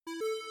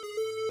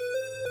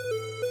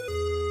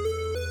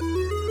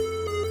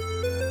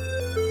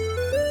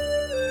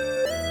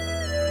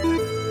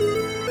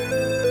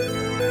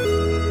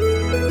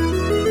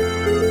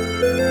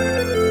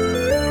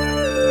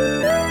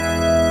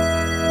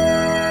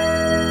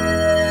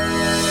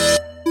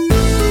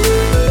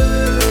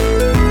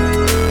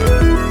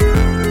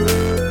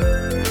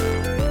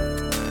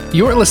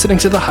You're listening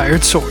to The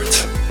Hired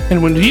Swords,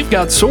 and when you've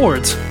got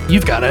swords,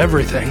 you've got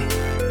everything.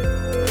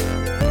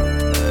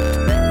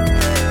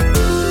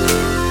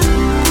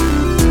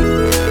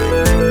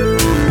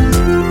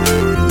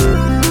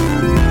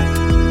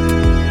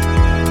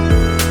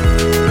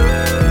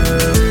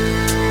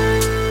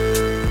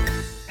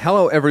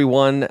 Hello,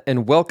 everyone,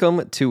 and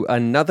welcome to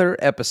another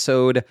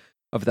episode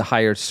of The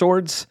Hired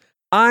Swords.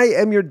 I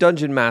am your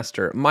Dungeon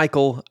Master,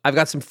 Michael. I've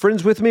got some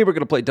friends with me. We're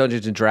going to play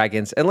Dungeons &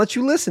 Dragons and let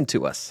you listen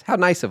to us. How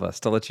nice of us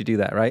to let you do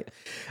that, right?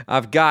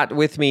 I've got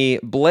with me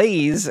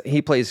Blaze.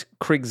 He plays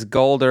Krig's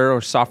Galder or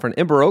Sovereign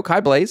Emberoak. Hi,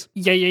 Blaze.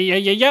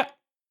 Yeah.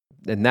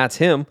 And that's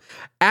him.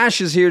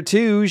 Ash is here,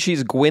 too.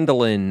 She's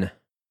Gwendolyn.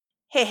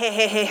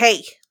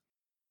 Hey.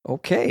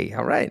 Okay,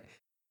 all right.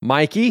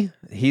 Mikey,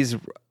 he's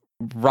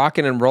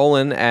rocking and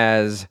rolling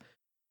as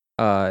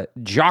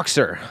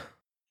Joxer.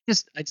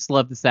 I just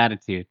love this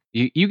attitude.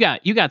 You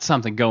got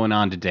something going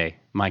on today,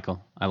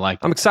 Michael. I like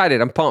it. I'm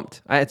excited. I'm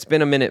pumped. It's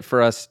been a minute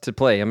for us to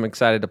play. I'm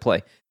excited to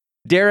play.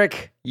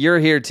 Derek, you're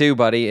here too,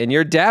 buddy, and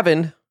you're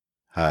Davin.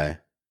 Hi.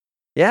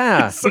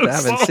 Yeah, So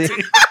Davin. salty.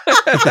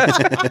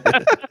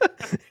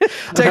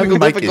 Technical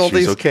mic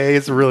difficulties. Issues, okay,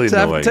 it's really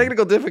annoying.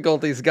 Technical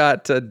difficulties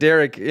got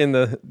Derek in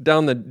the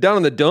down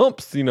in the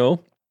dumps. You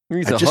know,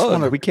 he's a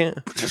hug. We can't.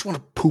 I just want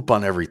to poop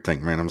on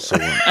everything, man. I'm so.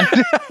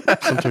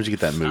 Sometimes you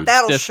get that mood.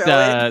 That'll Just, show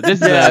it. this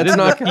Yeah, is it's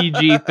not-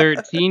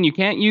 PG-13. You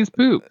can't use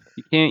poop.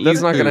 You can't That's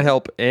use not going to poop.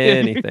 help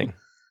anything,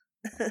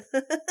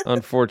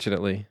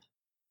 unfortunately.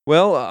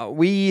 Well,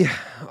 we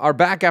are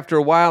back after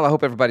a while. I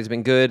hope everybody's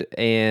been good,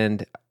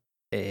 and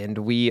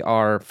we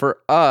are, for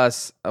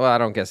us, well, I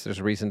don't guess there's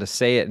a reason to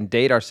say it and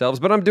date ourselves,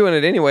 but I'm doing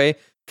it anyway.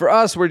 For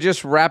us, we're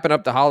just wrapping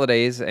up the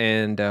holidays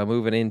and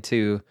moving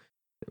into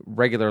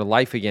regular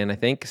life again, I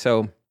think.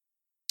 So,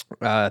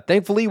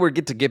 thankfully, we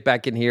get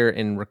back in here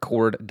and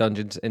record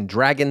Dungeons and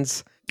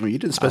Dragons. Well, you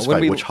didn't specify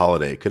which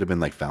holiday. It could have been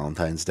like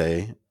Valentine's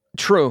Day,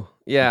 True.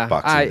 Yeah.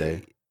 Boxing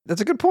Day.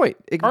 That's a good point.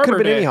 It could Arbor have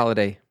been any Day.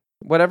 holiday.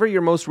 Whatever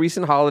your most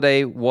recent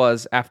holiday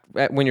was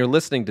when you're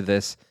listening to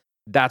this,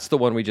 that's the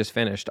one we just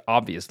finished,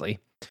 obviously.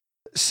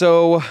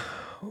 So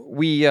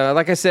we,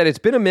 like I said, it's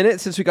been a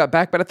minute since we got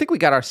back, but I think we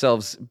got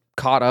ourselves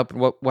caught up in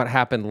what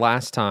happened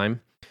last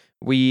time.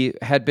 We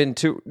had been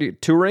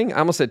touring. I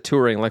almost said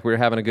touring, like we were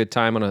having a good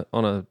time on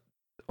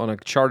a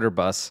charter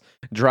bus,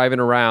 driving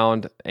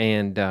around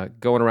and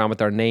going around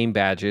with our name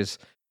badges,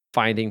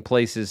 finding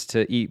places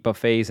to eat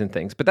buffets and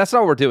things. But that's not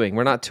what we're doing.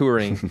 We're not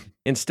touring.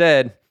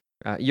 Instead,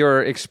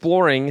 you're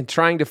exploring,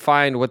 trying to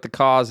find what the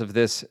cause of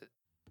this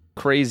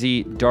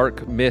crazy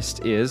dark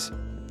mist is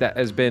that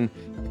has been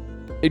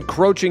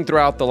encroaching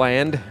throughout the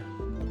land.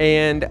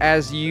 And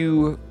as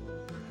you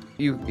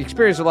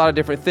experienced a lot of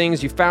different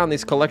things, you found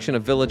this collection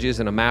of villages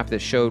and a map that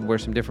showed where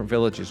some different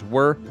villages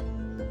were.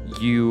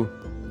 You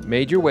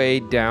made your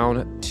way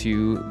down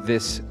to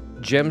this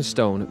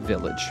gemstone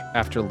village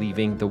after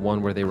leaving the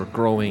one where they were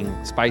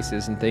growing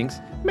spices and things.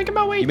 Making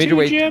my way You made to your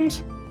way-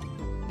 gyms.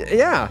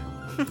 Yeah,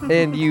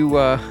 and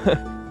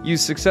you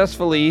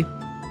successfully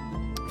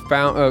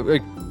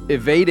found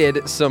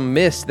evaded some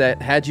mist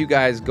that had you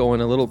guys going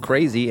a little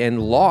crazy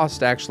and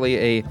lost actually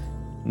a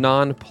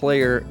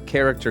non-player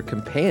character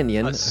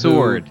companion. A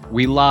sword.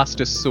 We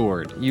lost a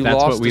sword. You That's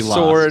lost what we a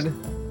sword.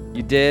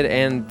 You did,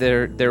 and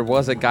there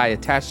was a guy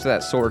attached to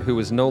that sword who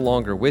was no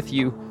longer with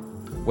you.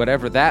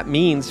 Whatever that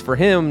means for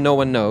him, no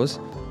one knows.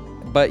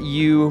 But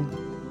you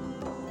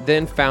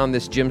then found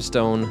this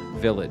gemstone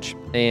village,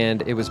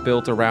 and it was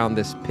built around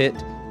this pit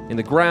in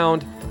the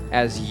ground.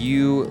 As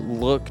you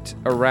looked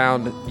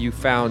around, you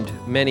found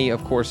many,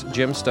 of course,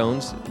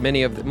 gemstones.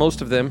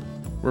 Most of them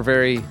were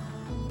very,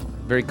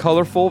 very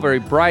colorful, very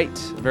bright,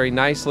 very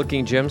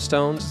nice-looking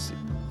gemstones.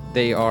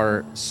 They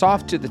are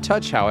soft to the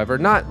touch, however,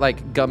 not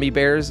like gummy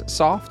bears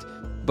soft,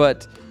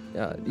 but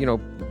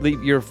put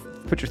your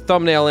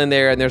thumbnail in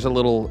there, and there's a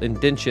little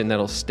indention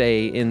that'll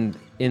stay in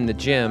the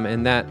gem,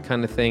 and that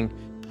kind of thing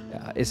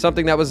is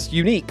something that was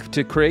unique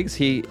to Krig's.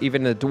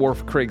 Even the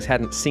dwarf Krig's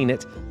hadn't seen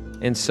it,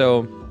 and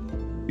so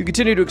you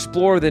continue to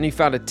explore. Then you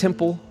found a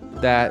temple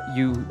that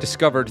you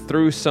discovered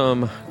through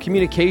some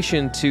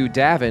communication to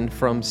Davin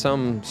from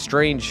some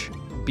strange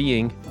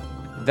being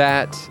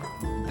that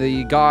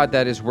the god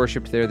that is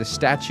worshipped there, the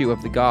statue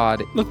of the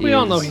god. Look, we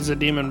all know he's a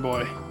demon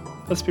boy.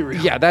 Let's be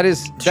real. Yeah, that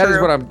is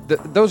True.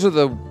 what those are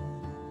the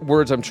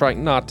words I'm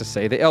trying not to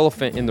say. The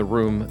elephant in the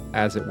room,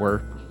 as it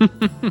were.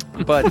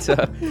 But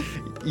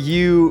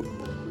you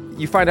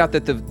find out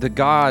that the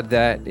god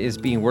that is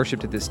being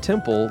worshipped at this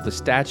temple, the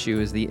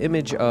statue, is the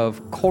image of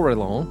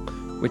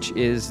Corellon, which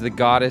is the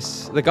god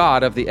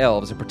of the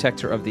elves, a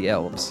protector of the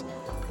elves.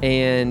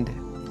 And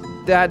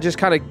that just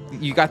kind of,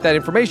 you got that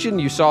information.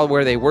 You saw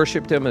where they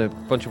worshipped him, and a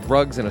bunch of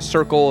rugs in a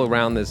circle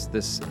around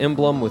this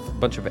emblem with a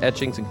bunch of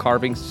etchings and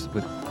carvings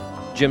with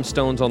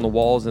gemstones on the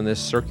walls in this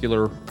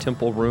circular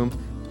temple room.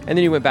 And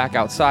then you went back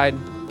outside,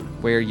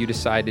 where you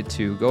decided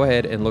to go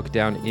ahead and look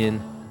down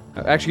in...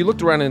 actually, you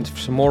looked around into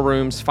some more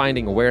rooms,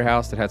 finding a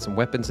warehouse that had some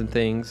weapons and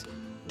things.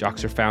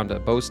 Joxer found a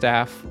bow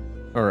staff,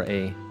 or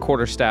a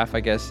quarterstaff, I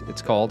guess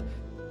it's called.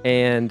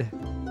 And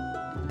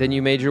then you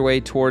made your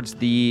way towards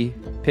the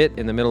pit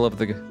in the middle of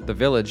the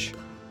village.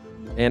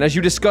 And as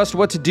you discussed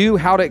what to do,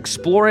 how to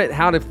explore it,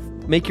 how to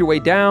make your way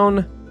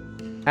down,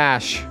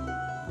 Ash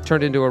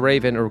turned into a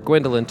raven, or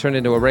Gwendolyn turned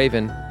into a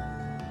raven,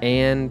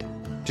 and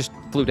just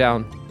flew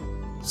down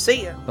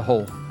See ya. the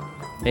hole.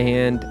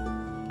 And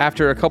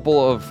after a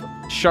couple of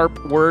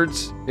sharp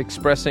words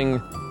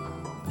expressing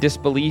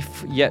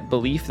disbelief yet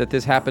belief that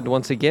this happened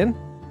once again,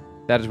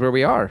 that is where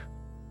we are.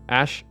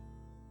 Ash,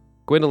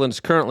 Gwendolyn's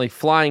currently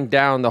flying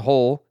down the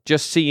hole,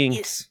 just seeing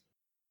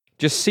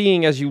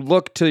as you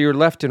look to your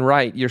left and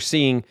right, you're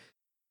seeing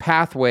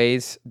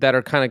pathways that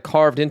are kind of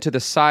carved into the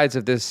sides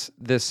of this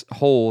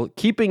hole,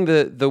 keeping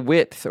the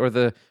width or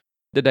the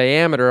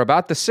diameter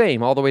about the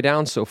same all the way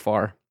down so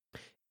far.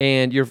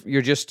 And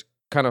you're just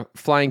kind of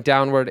flying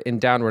downward and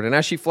downward. And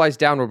as she flies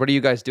downward, what are you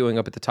guys doing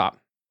up at the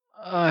top?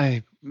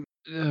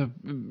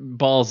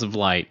 Balls of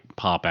light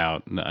pop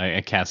out.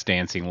 I cast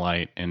dancing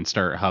light and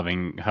start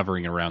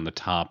hovering around the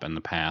top and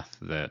the path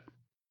that.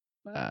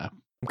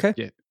 Okay.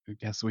 Yeah, I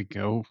guess we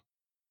go.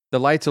 The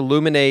lights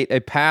illuminate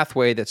a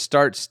pathway that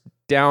starts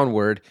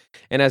downward,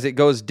 and as it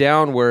goes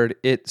downward,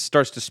 it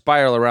starts to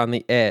spiral around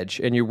the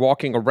edge, and you're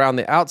walking around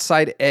the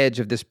outside edge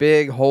of this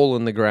big hole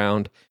in the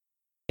ground.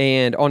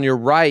 And on your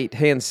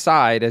right-hand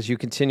side, as you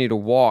continue to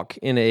walk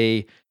in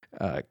a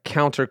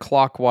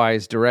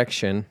counterclockwise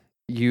direction,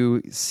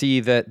 you see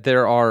that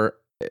there are,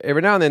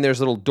 every now and then, there's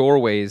little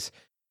doorways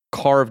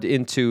carved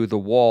into the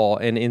wall,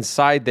 and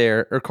inside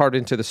there, or carved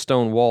into the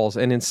stone walls,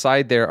 and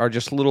inside there are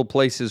just little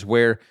places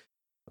where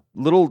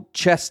little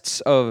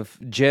chests of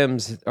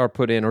gems are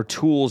put in, or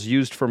tools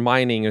used for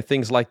mining, or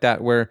things like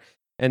that,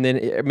 and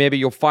then maybe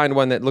you'll find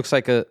one that looks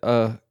like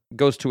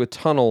goes to a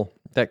tunnel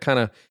that kind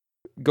of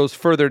goes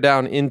further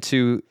down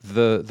into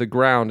the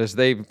ground, as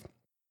they've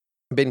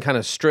been kind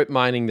of strip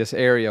mining this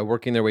area,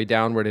 working their way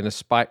downward in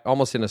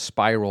almost in a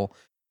spiral.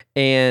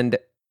 And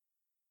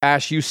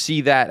Ash, you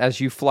see that as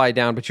you fly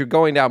down, but you're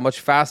going down much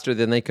faster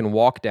than they can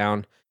walk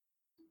down.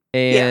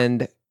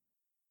 And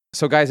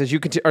so, guys, as you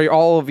continue, are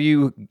all of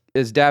you,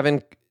 is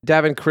Davin,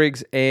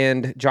 Kriggs,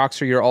 and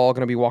Joxer, you're all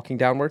going to be walking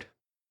downward?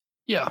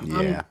 Yeah.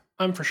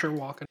 I'm for sure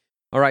walking.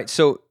 All right,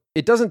 so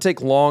it doesn't take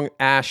long,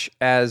 Ash,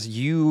 as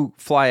you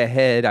fly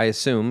ahead, I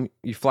assume.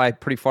 You fly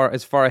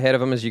as far ahead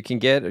of them as you can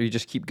get, or you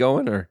just keep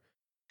going, or?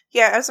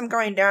 Yeah, as I'm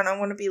going down, I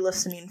want to be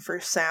listening for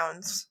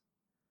sounds.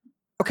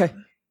 Okay,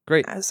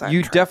 great.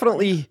 You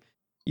definitely,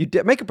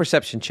 make a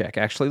perception check,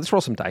 actually. Let's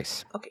roll some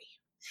dice. Okay.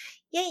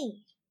 Yay.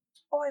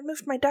 Oh, I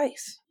moved my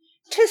dice.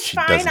 'Tis She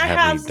fine, doesn't I have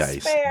have any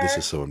dice. spare. This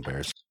is so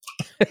embarrassing.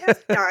 I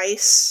have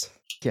dice.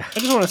 Yeah. I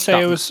just want to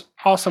say it was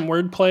awesome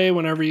wordplay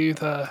whenever you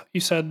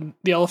said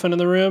the elephant in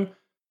the room,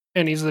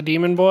 and he's the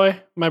demon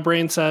boy. My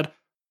brain said,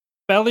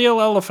 Belial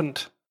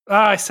elephant.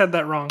 I said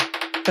that wrong.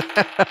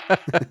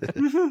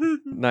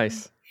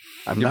 Nice.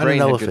 I'm Your not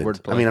brain an had good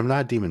elephant. wordplay. I mean, I'm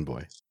not a demon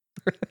boy.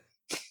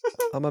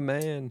 I'm a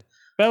man.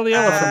 Belial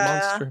I'm a elephant.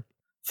 monster.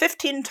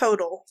 15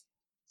 total.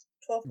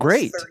 12 plus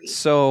Great. 3.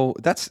 So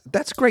that's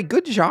great.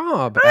 Good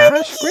job, Thank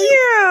Ash.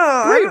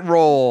 you. Great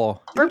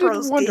roll. You did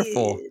Roll's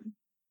wonderful. good.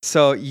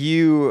 So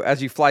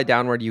as you fly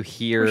downward, you Wish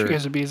hear you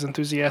guys would be as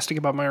enthusiastic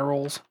about my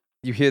rolls.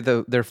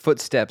 their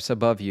footsteps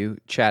above you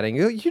chatting.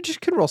 You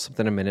just can roll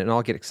something in a minute, and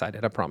I'll get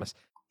excited. I promise.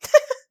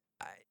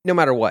 No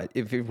matter what,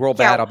 if you roll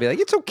bad, I'll be like,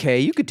 it's okay.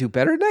 You could do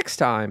better next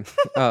time.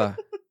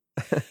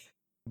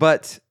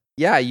 But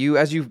yeah,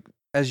 as you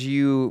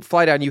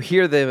fly down, you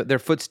hear their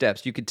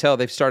footsteps. You could tell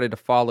they've started to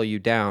follow you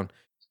down.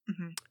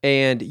 Mm-hmm.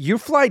 And you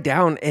fly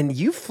down, and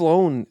you've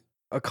flown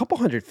a couple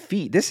 100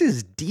 feet. This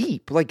is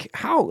deep.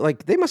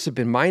 They must have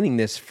been mining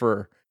this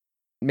for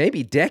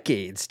maybe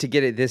decades to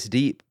get it this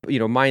deep,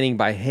 mining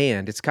by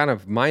hand. It's kind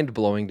of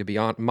mind-blowing to be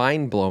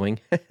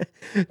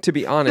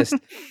honest.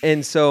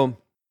 And so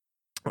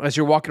as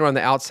you're walking around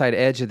the outside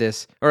edge of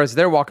this, or as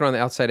they're walking around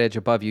the outside edge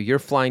above you, you're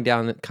flying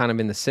down kind of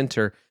in the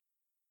center.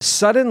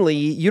 Suddenly,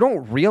 you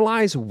don't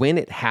realize when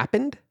it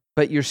happened,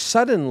 but you're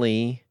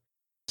suddenly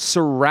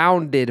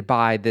surrounded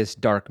by this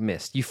dark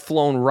mist. You've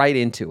flown right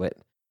into it.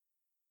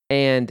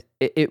 And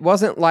it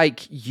wasn't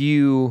like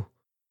you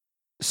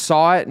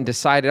saw it and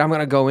decided, I'm going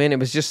to go in. It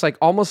was just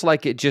almost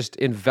like it just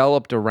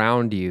enveloped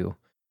around you.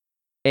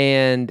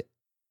 And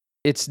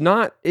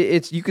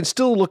you can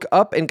still look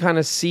up and kind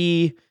of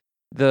see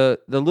the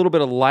little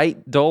bit of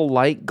dull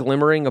light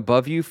glimmering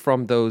above you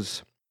from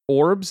those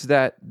orbs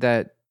that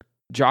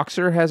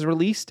Joxer has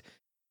released.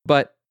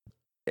 But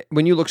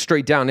when you look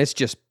straight down, it's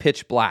just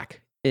pitch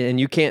black.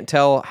 And you can't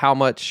tell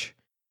if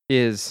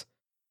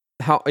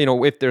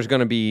there's going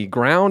to be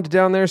ground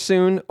down there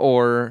soon,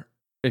 or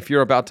if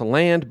you're about to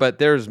land, but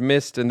there's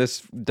mist and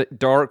this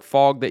dark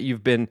fog that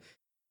you've been,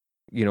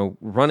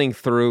 flying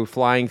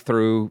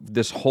through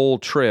this whole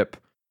trip.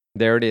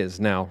 There it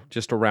is now,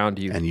 just around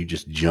you. And you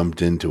just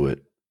jumped into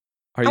it.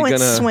 Are you going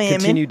to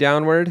continue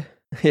downward?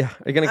 Yeah.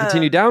 Are you going to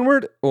continue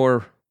downward,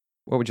 or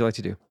what would you like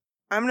to do?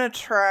 I'm going to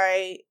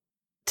try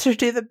to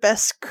do the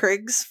best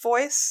Krig's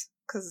voice,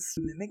 because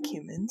mimic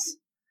humans.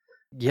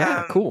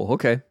 Yeah, cool.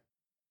 Okay.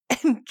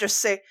 And just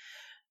say,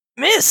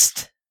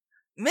 Mist!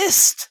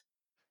 Mist!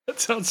 That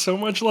sounds so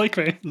much like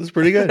me. That's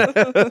pretty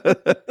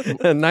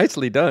good.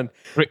 Nicely done.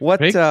 What?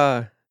 Rick?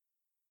 I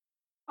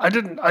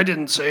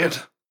didn't say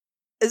it.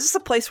 Is this a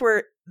place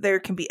where there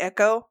can be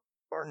echo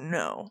or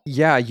no?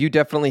 Yeah, you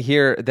definitely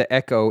hear the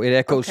echo. It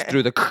echoes Okay.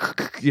 through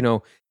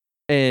the,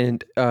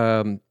 and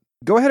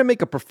go ahead and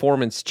make a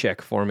performance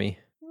check for me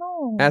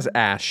No. as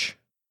Ash.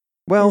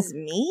 Well, Is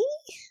me?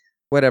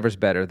 whatever's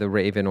better, the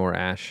Raven or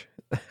Ash.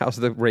 How's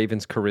the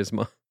Raven's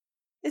charisma?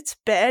 It's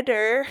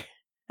better.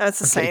 That's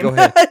the Okay, same. go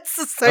ahead. It's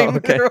the same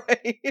okay. either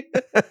way.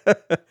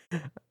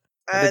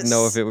 I didn't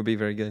know if it would be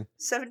very good.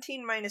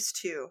 17 minus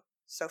 2,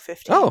 so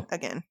 15 Oh.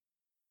 again.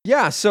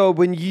 Yeah, so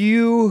when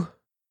you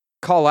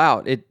call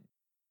out,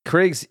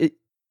 Kriggs,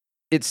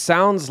 it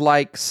sounds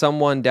like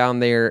someone down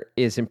there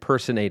is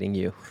impersonating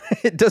you.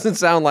 It doesn't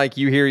sound like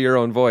you hear your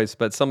own voice,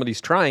 but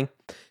somebody's trying.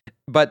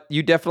 But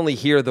you definitely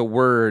hear the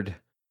word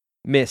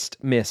mist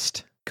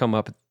come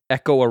up,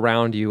 echo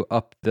around you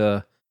up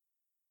the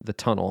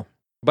tunnel.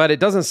 But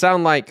it doesn't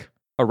sound like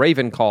a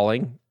raven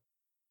calling,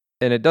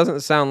 and it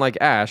doesn't sound like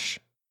Ash.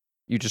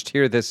 You just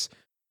hear this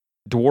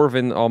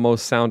dwarven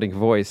almost sounding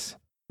voice.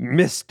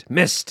 Mist.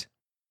 That's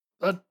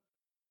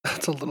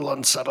a little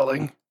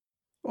unsettling.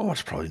 Oh,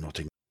 it's probably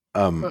nothing.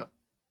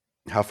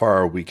 How far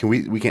are we?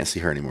 We can't see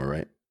her anymore,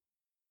 right?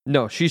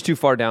 No, she's too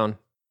far down.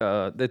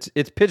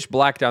 It's pitch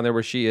black down there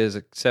where she is,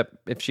 except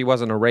if she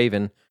wasn't a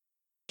raven,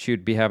 she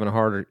would be having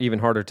a even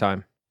harder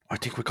time. I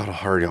think we gotta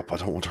hurry up. I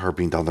don't want her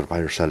being down there by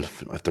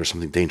herself. If there's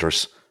something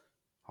dangerous,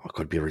 it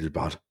could be really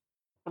bad.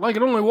 Well, I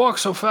can only walk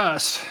so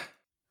fast.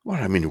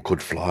 Well, I mean, you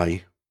could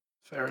fly.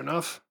 Fair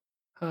enough.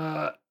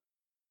 How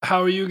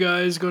are you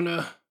guys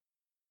gonna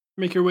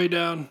make your way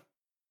down?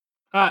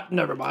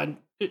 Never mind.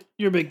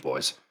 You're big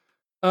boys.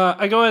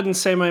 I go ahead and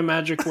say my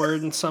magic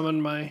word and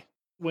summon my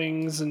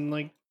wings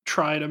and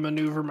try to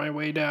maneuver my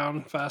way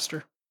down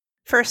faster.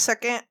 For a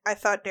second, I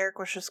thought Derek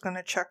was just going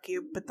to chuck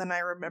you, but then I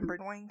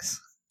remembered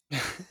wings. You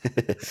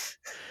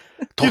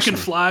Toss can me.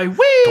 fly.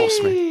 Whee!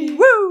 Toss me.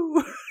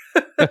 Woo!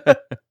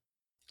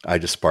 I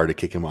just Sparta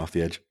kick him off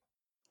the edge.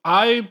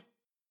 I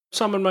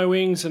summon my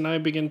wings and I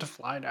begin to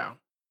fly down.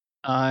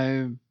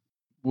 I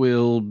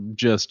will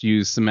just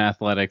use some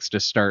athletics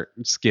to start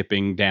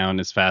skipping down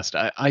as fast.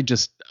 I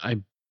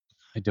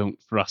don't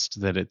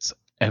trust that it's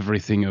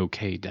everything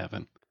okay,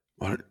 Devin.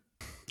 Well,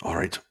 all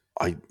right.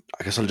 I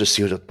guess I'll just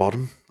see it at the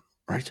bottom,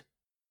 right?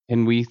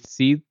 Can we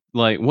see,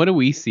 what do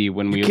we see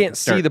when we You can't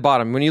see the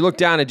bottom. When you look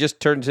down, it just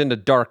turns into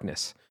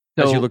darkness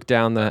as you look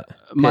down the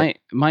pit.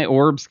 My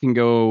orbs can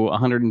go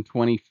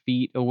 120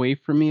 feet away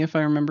from me, if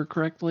I remember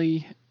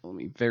correctly. Let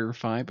me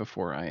verify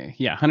before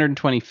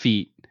 120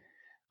 feet.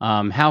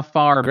 How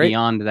far Great.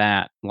 beyond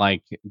that?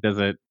 Does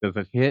it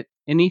hit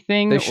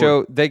anything?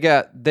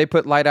 They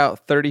put light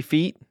out 30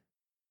 feet.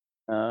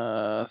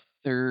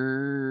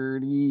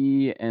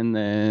 30, and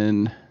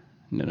then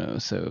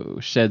so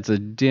sheds a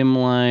dim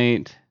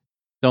light.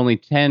 It's only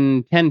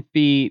 10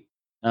 feet.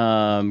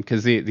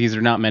 Because these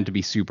are not meant to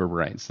be super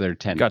bright, so they're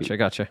 10 feet.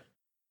 Gotcha.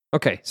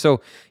 Okay,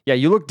 so yeah,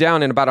 you look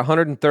down, and about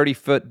 130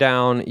 foot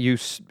down, you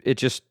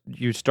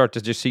start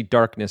to just see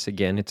darkness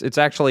again. It's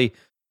actually,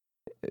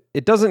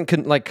 it doesn't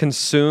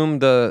consume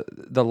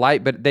the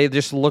light, but they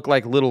just look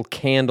like little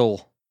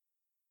candles,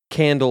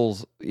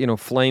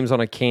 flames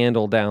on a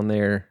candle down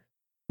there,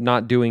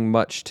 not doing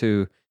much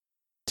to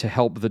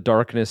help the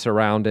darkness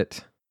around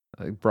it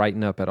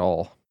brighten up at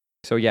all.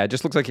 So yeah, it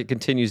just looks like it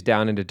continues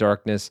down into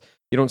darkness.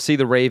 You don't see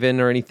the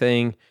raven or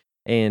anything,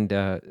 and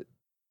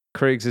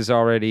Kriggs is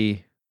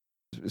already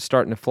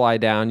starting to fly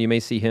down. You may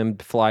see him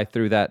fly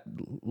through that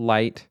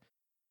light,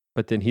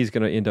 but then he's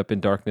going to end up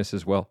in darkness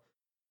as well.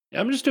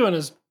 Yeah, I'm just doing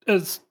as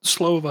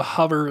slow of a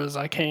hover as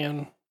I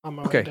can on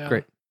my way down.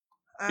 Great.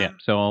 Yeah,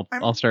 so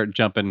I'll start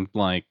jumping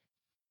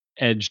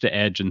edge to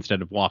edge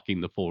instead of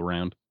walking the full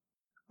round.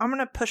 I'm going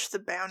to push the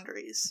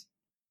boundaries.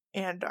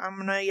 And I'm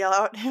going to yell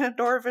out in a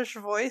Dwarvish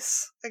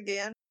voice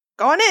again.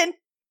 Going in!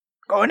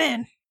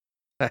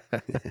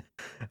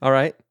 All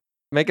right.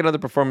 Make another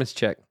performance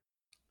check.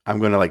 I'm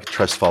going to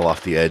trust fall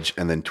off the edge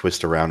and then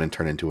twist around and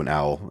turn into an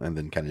owl and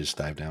then kind of just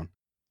dive down.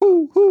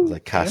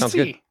 Cast. Sounds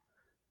good.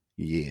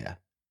 Yeah.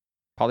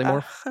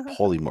 Polymorph?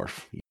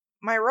 Polymorph.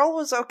 My roll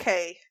was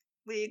okay.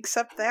 We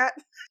accept that?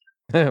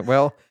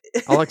 Well,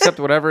 I'll accept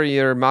whatever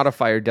your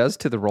modifier does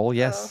to the roll,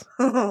 yes.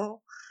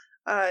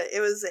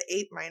 It was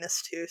 8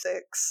 minus 2,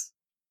 6.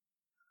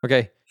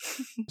 Okay.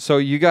 So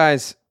you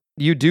guys,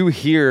 you do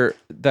hear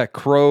that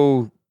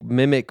crow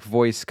mimic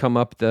voice come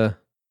up the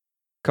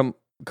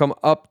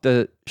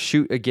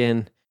chute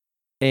again,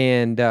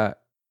 and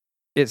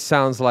it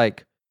sounds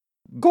like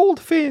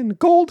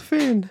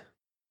Goldfin.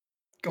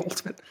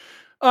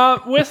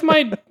 With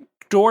my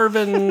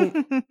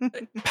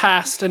dwarven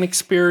past and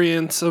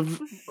experience of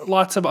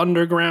lots of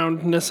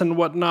undergroundness and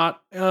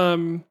whatnot,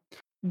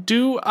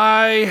 do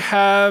I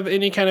have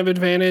any kind of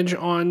advantage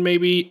on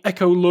maybe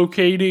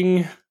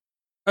echolocating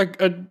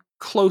a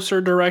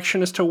closer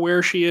direction as to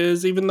where she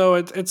is, even though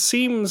it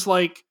seems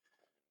like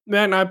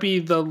might not be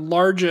the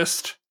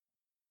largest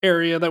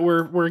area that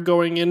we're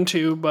going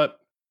into, but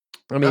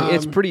I mean,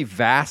 it's Um, pretty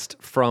vast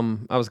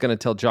from, I was going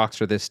to tell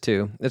Joxer this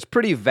too. It's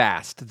pretty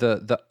vast,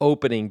 the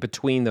opening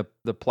between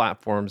the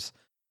platforms.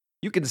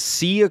 You can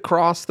see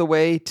across the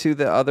way to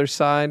the other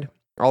side,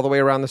 all the way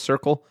around the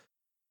circle.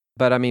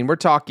 But I mean, we're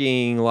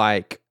talking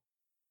like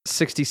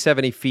 60,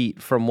 70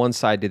 feet from one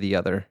side to the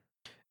other.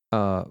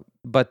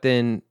 But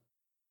then,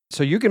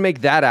 so you can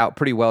make that out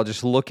pretty well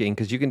just looking,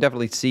 because you can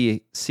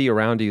definitely see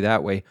around you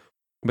that way.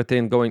 But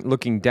then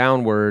looking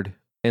downward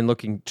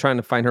and trying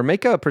to find her,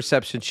 make a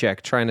perception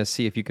check, trying to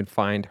see if you can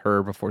find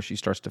her before she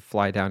starts to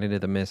fly down into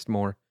the mist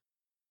more.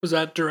 Was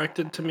that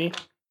directed to me?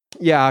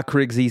 Yeah,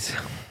 Kriggsies.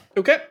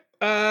 Okay.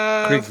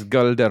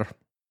 Krigsgulder.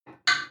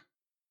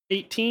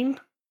 18.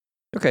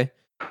 Okay.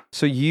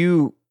 So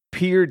you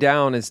peer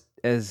down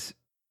as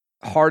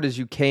hard as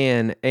you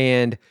can,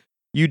 and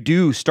you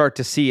do start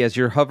to see, as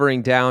you're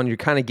hovering down, you're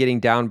kind of getting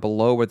down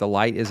below where the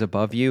light is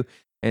above you.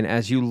 And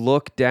as you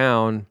look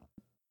down,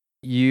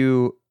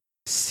 you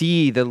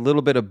see the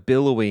little bit of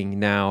billowing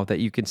now, that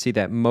you can see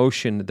that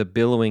motion, the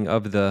billowing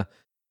of the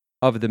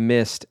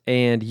mist.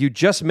 And you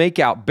just make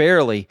out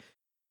barely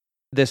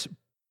this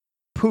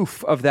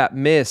poof of that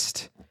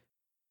mist,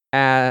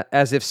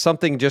 as if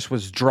something just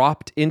was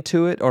dropped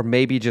into it, or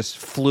maybe just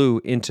flew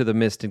into the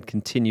mist and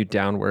continued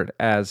downward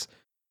as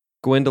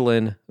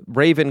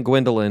Raven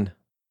Gwendolyn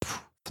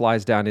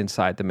flies down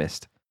inside the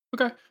mist.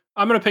 Okay.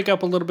 I'm going to pick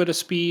up a little bit of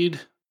speed.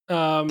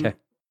 Okay.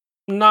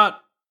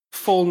 Not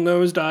full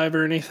nosedive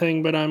or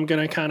anything, but I'm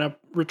going to kind of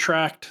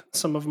retract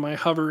some of my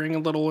hovering a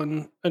little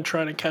and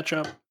try to catch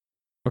up.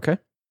 Okay.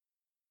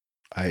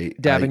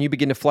 Davin, you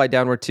begin to fly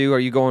downward too. Are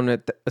you going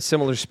at a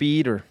similar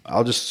speed, or?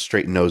 I'll just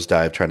straight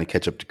nosedive, trying to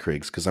catch up to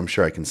Kriegs, because I'm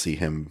sure I can see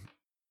him.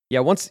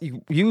 Yeah, once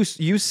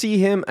you see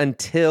him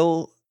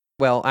until,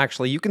 well,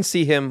 actually, you can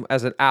see him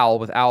as an owl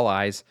with owl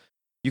eyes.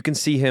 You can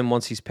see him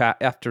once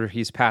after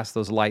he's passed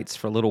those lights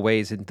for a little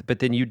ways, but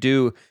then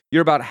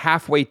you're about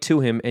halfway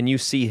to him, and you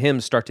see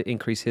him start to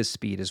increase his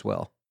speed as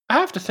well. I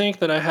have to think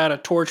that I had a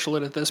torch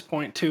lit at this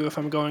point too, if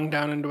I'm going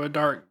down into a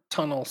dark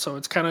tunnel, so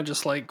it's kind of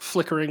just like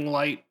flickering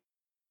light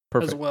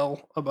Perfect. as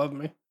well above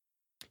me.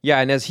 Yeah,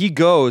 and as he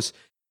goes,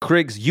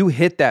 Kriggs, you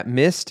hit that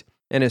mist,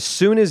 and as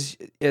soon as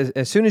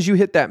you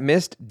hit that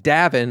mist,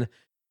 Davin,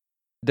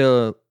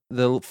 the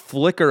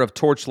flicker of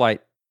torchlight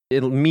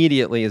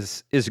immediately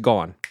is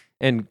gone.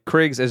 And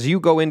Kriggs, as you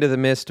go into the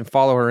mist and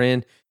follow her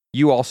in,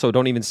 you also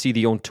don't even see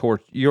the own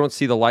torch. You don't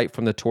see the light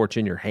from the torch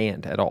in your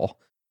hand at all.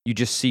 You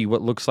just see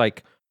what looks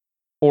like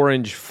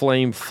orange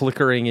flame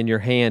flickering in your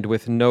hand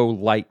with no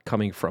light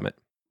coming from it.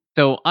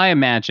 So I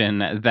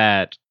imagine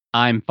that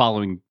I'm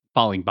falling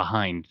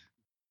behind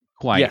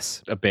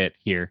quite a bit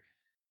here.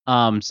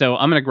 So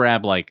I'm gonna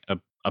grab like a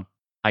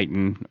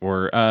titan,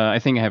 or I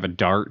think I have a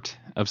dart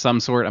of some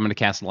sort. I'm gonna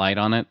cast light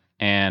on it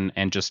and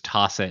just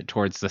toss it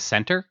towards the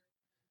center.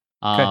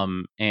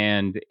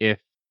 And if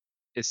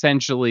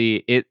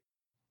essentially it,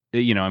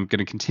 I'm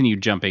gonna continue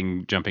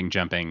jumping.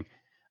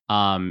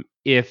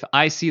 If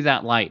I see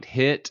that light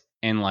hit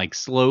and like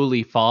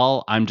slowly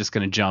fall, I'm just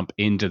gonna jump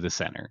into the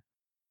center.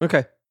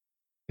 Okay.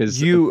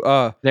 Because you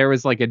there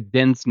was like a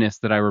denseness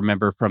that I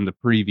remember from the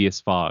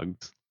previous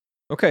fogs.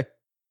 Okay.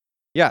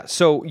 Yeah,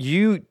 so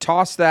you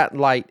toss that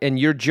light and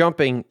you're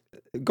jumping.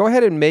 Go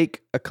ahead and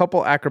make a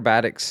couple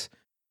acrobatics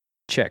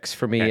checks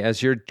for me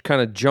as you're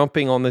kind of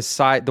jumping on this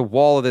side, the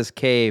wall of this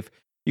cave.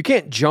 You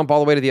can't jump all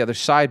the way to the other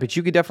side, but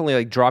you could definitely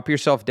like drop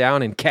yourself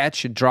down and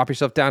catch, and drop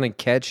yourself down and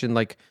catch, and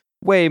like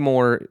way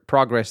more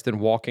progress than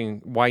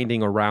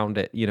winding around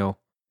it,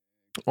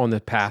 on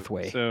the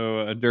pathway.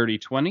 So a dirty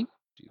 20. Do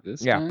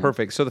this. Yeah, time.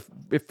 perfect. So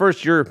at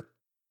first you're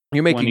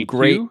making 22,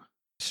 great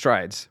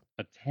strides.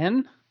 A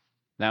 10.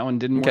 That one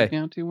didn't work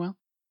out too well.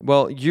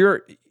 Well,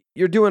 you're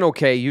doing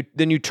okay.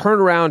 Then you turn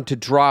around to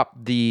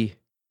drop the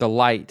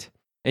light,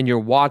 and you're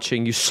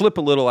watching. You slip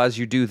a little as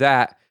you do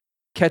that.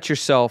 Catch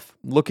yourself,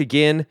 look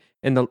again,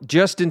 and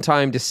just in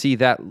time to see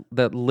that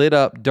lit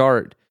up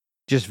dart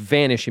just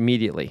vanish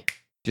immediately,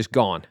 just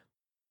gone.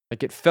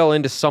 Like it fell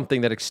into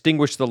something that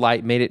extinguished the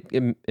light, made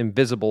it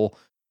invisible,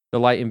 the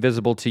light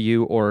invisible to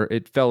you, or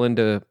it fell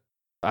into,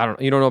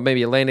 you don't know,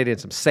 maybe it landed in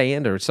some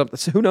sand or something.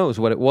 So who knows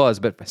what it was,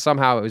 but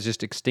somehow it was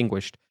just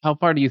extinguished. How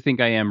far do you think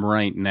I am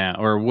right now,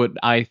 or would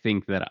I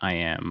think that I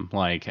am?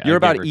 Like you're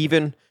about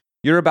even.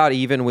 You're about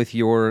even with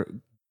your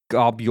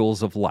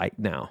globules of light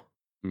now.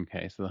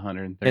 Okay, so the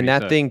 130. And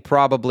that thing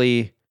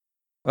probably,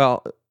 you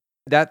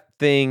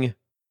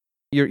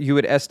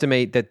would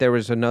estimate that there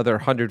was another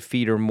 100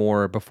 feet or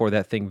more before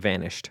that thing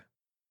vanished,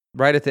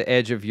 right at the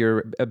edge of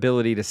your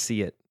ability to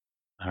see it.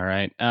 All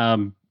right.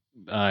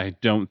 I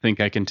don't think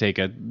I can take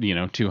a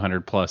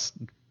 200 plus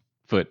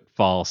foot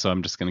fall, so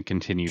I'm just going to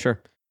continue. Sure.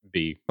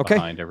 Be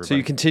behind everybody. So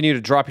you continue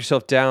to drop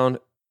yourself down.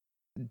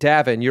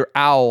 Davin, your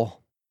owl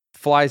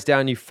flies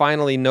down. You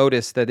finally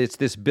notice that it's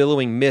this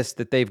billowing mist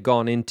that they've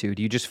gone into.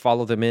 Do you just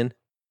follow them in?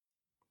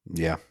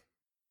 Yeah.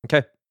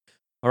 Okay.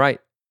 All right.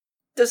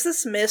 Does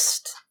this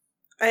mist,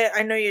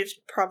 I know you've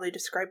probably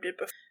described it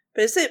before,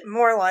 but is it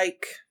more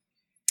like,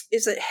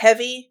 is it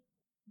heavy?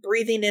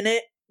 Breathing in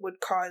it would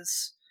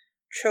cause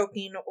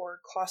choking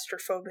or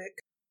claustrophobic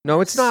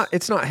No, it's not.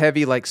 It's not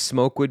heavy like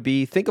smoke would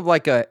be. Think of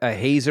like a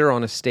hazer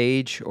on a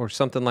stage or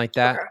something like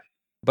that. Okay.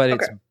 But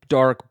it's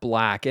dark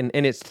black and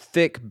it's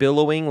thick,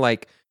 billowing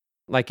like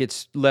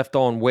it's left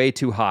on way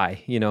too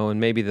high. And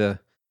maybe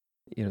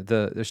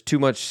there's too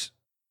much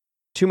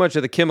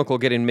of the chemical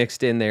getting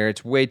mixed in there.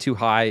 It's way too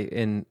high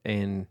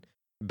and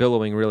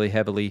billowing really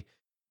heavily.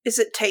 Is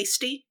it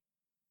tasty?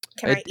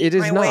 Can I eat It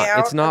is my way not. out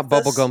It's not of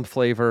this? bubblegum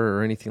flavor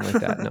or anything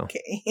like that. No.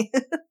 Okay.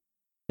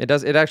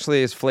 It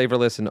actually is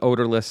flavorless and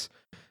odorless,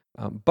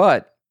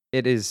 but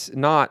it is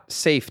not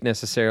safe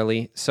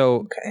necessarily.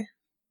 So, Okay.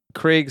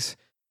 Kriggs,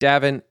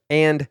 Davin,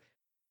 and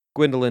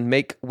Gwendolyn,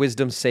 make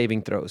wisdom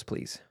saving throws,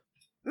 please.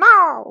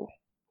 No.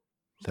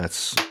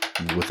 That's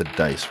with a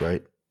dice,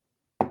 right?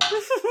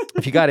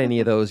 If you got any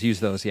of those,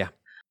 use those. Yeah.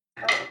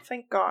 Oh,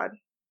 thank God.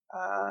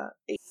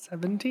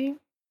 17?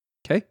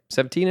 Okay.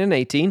 17 and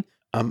 18.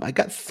 I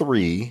got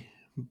 3,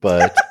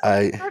 but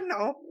I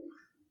no.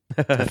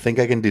 think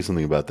I can do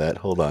something about that.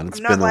 Hold on, it's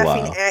I'm been not a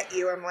laughing while. at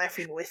you. I'm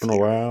laughing with Been a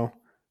you. while.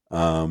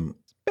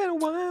 Been a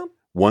while.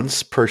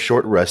 Once per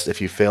short rest,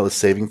 if you fail a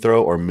saving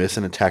throw or miss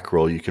an attack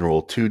roll, you can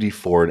roll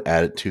 2d4 and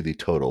add it to the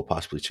total,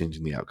 possibly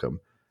changing the outcome.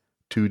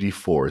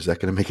 2d4. Is that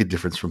going to make a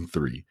difference from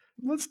 3?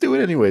 Let's do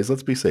it anyways.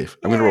 Let's be safe.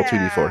 I'm going to roll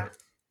 2d4.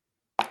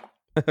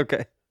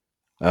 Okay.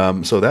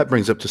 So that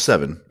brings up to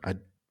 7. I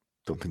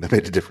don't think that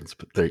made a difference,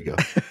 but there you go.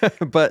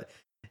 but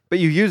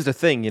you used a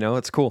thing,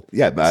 it's cool.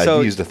 Yeah, but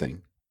So- I used a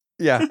thing.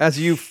 Yeah, as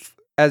you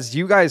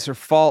guys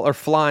are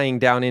flying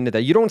down into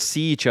that, you don't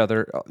see each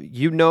other.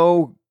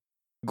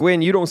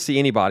 Gwen, you don't see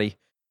anybody.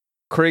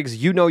 Kriggs,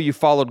 you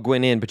followed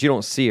Gwen in, but you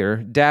don't see her.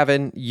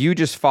 Davin, you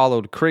just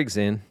followed Kriggs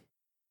in.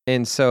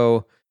 And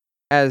so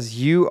as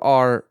you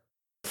are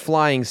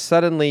flying,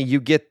 suddenly you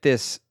get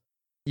these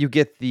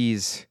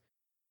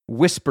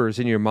whispers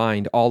in your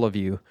mind, all of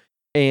you.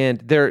 And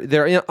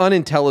they're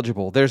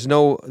unintelligible. There's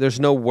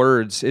no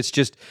words. It's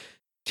just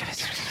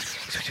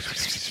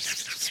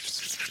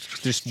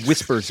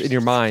whispers in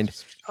your mind.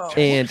 Oh.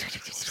 And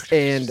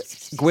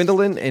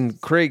Gwendolyn and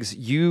Kriggs,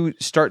 you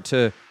start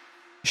to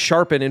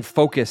sharpen and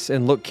focus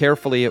and look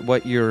carefully at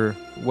where you're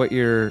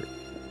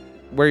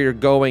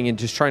going, and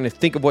just trying to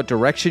think of what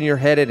direction you're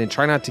headed, and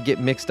try not to get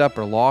mixed up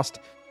or lost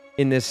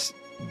in this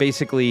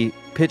basically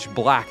pitch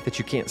black that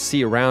you can't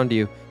see around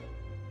you.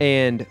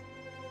 And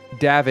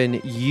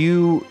Davin,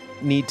 you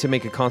need to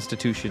make a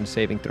Constitution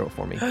saving throw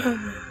for me.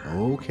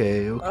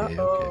 Okay.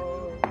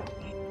 Uh-oh.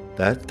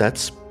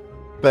 That's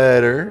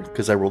better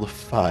because I rolled a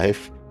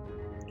 5.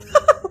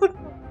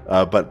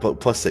 But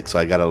plus 6, so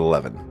I got an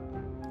 11.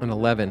 An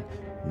 11.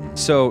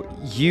 So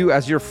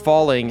as you're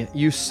falling,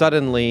 you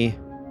suddenly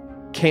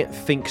can't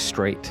think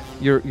straight.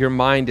 Your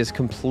mind is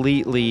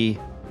completely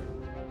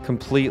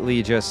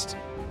just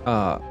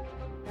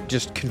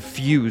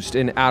confused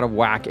and out of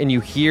whack, and you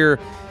hear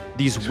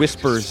these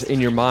whispers in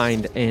your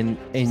mind, and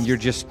you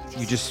just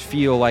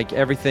feel like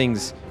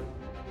everything's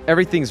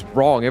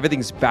wrong,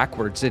 everything's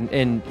backwards,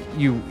 and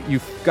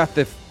you've got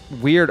the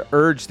weird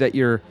urge that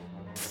you're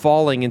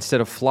falling instead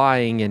of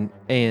flying,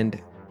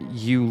 and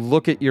you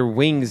look at your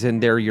wings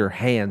and they're your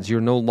hands.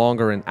 You're no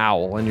longer an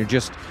owl, and you're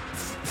just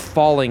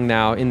falling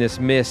now in this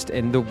mist,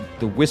 and the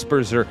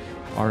whispers are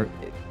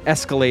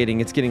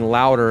escalating. It's getting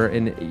louder,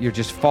 and you're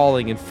just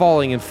falling and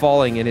falling and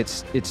falling, and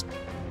it's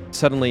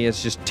suddenly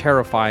it's just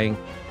terrifying.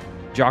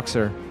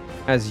 Joxer,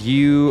 as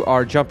you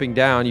are jumping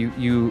down,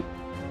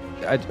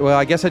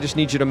 I guess I just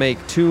need you to make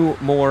 2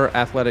 more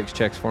athletics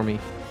checks for me.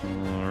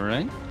 All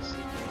right.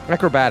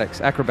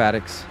 Acrobatics. My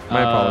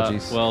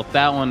apologies. Well,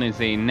 that one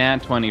is a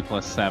nat 20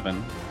 plus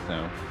 7.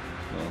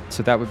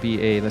 So that would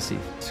be let's see,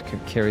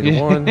 carry the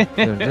 1.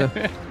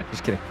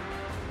 Just kidding.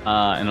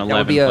 An 11 That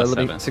would be a plus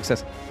living 7.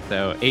 success.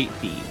 So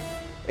 18.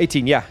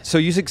 18, yeah. So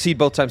you succeed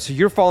both times. So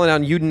you're falling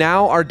down. You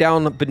now are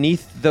down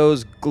beneath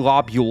those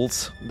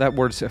globules. That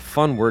word's a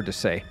fun word to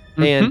say.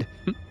 And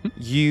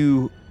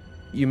you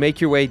make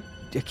your way.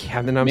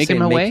 And I'm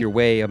saying make your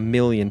way a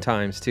million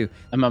times too.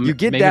 You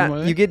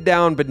get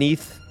down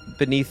beneath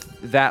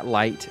that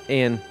light,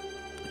 and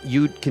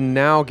you can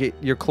now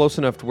you're close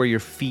enough to where your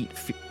feet,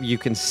 you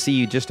can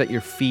see just at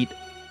your feet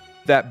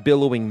that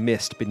billowing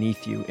mist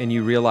beneath you, and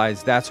you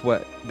realize that's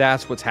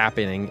what's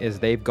happening is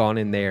they've gone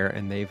in there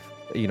and they've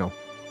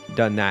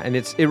done that, and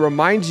it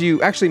reminds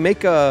you. Actually,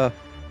 make a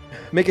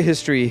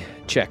history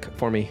check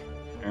for me.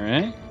 All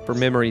right. For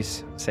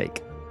memory's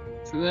sake.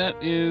 So that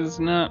is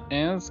not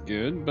as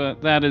good,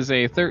 but that is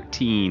a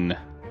 13.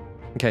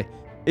 Okay.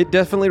 It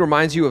definitely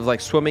reminds you of like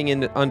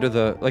swimming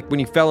under when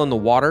you fell in the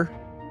water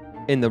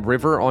in the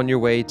river on your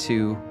way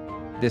to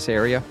this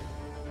area.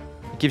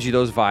 It gives you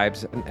those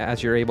vibes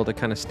as you're able to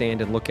kind of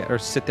stand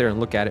and sit there and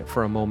look at it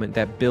for a moment.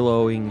 That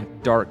billowing,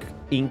 dark,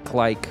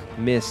 ink-like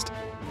mist.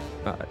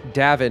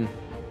 Davin,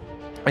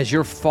 as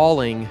you're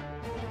falling,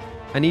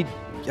 I need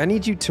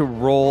you to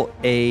roll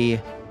a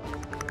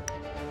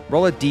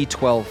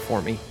D12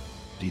 for me.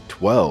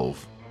 D12.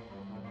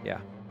 Yeah.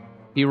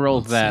 He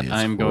rolls Let's that. see, it's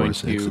I'm 4, going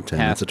 6, to and 10.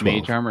 That's a cast 12.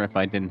 Mage Armor if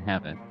I didn't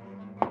have it.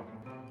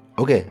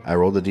 Okay, I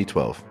rolled a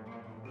D12.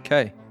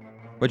 Okay.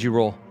 What'd you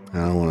roll? I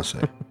don't want to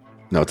say.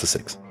 No, it's a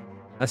 6.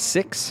 A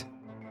 6.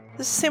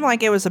 This seemed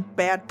like it was a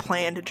bad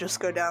plan to just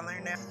go down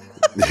there now.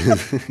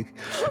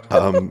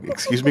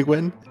 Excuse me,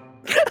 Gwen?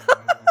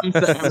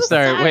 I'm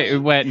sorry.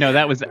 Wait. No,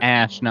 that was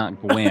Ash,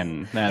 not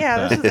Gwen.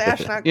 This is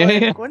Ash, not Yeah,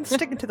 Gwen. yeah. Gwen's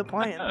sticking to the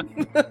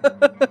plan.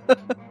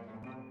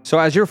 So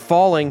as you're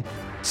falling,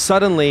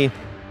 suddenly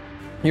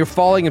you're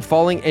falling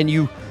and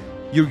you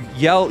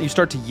yell, you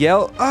start to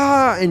yell,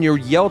 and your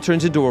yell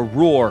turns into a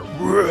roar.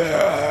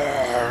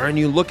 And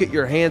you look at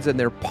your hands and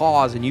their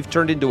paws, and you've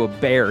turned into a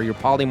bear. Your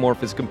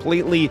polymorph is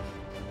completely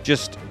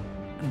just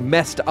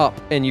messed up,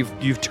 and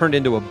you've turned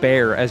into a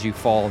bear as you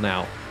fall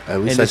now. At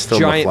least And I this still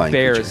am a giant flying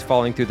bear creature. is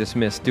falling through this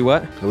mist. Do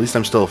what? At least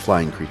I'm still a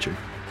flying creature.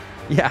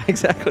 Yeah,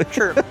 exactly.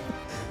 True.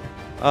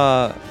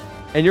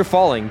 And you're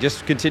falling,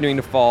 just continuing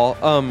to fall.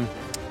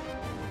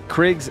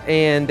 Kriggs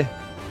and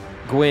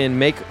Gwen,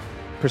 make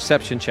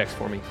perception checks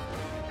for me.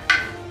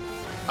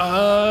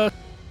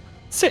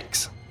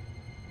 6.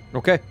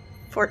 Okay.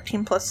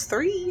 14 plus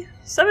 3.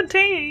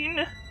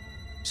 17.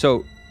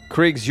 So,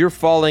 Kriggs, you're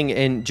falling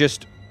and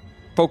just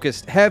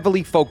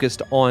heavily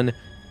focused on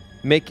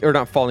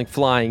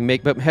flying,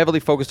 but heavily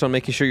focused on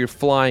making sure you're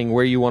flying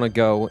where you want to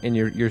go, and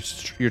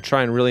you're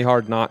trying really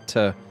hard not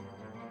to,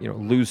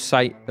 lose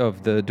sight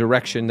of the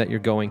direction that you're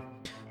going.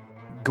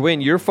 Gwen,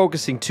 you're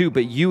focusing too,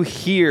 but you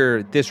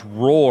hear this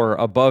roar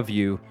above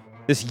you,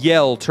 this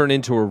yell turn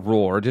into a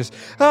roar, just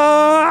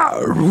roar.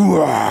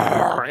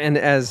 And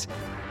as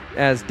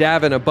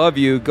Davin above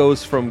you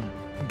goes from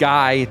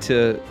guy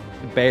to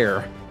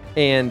bear,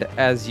 and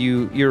as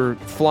you're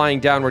flying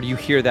downward, you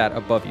hear that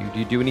above you. Do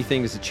you do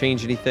anything? Does it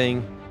change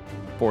anything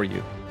for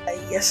you?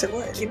 Yes, it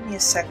would. Give me a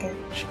second.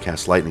 She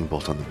casts lightning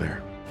bolt on the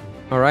bear.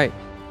 All right,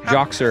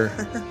 Joxer,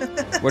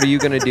 what are you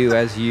gonna do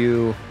as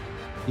you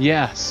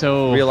Yeah.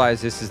 So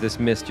realize this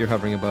mist you're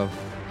hovering above?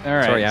 all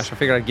right. Sorry, Ash. I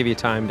figured I'd give you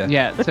time to.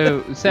 Yeah. So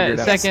it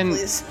out. second.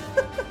 Yes,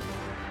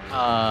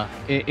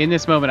 please. In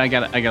this moment, I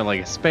got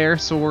like a spare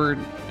sword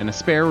and a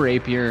spare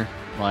rapier,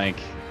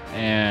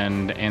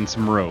 and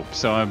some rope.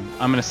 So I'm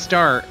gonna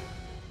start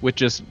with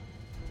just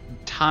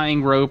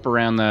tying rope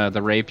around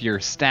the rapier,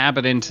 stab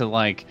it into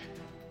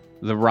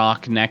the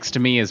rock next to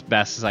me as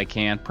best as I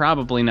can.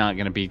 Probably not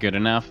gonna be good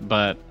enough,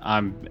 but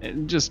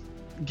I'm just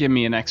give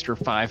me an extra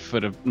 5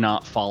 foot of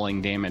not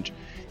falling damage.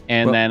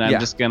 And Well, then I'm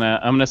yeah.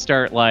 gonna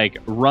start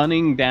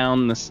running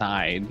down the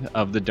side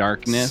of the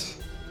darkness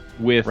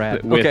with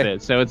Rad. with Okay.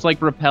 it. So it's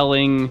like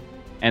rappelling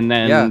and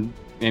then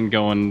Yeah. and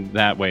going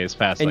that way as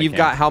fast as And I you've can.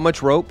 got how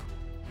much rope?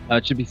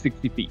 It should be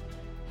 60 feet.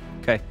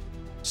 Okay.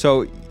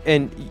 So,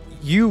 and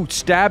you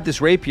stab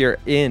this rapier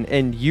in,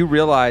 and you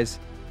realize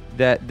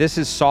that this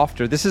is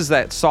softer. This is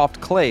that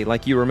soft clay,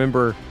 like you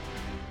remember,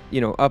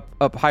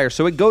 up higher.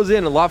 So it goes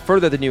in a lot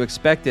further than you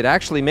expected.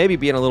 Actually, maybe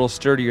being a little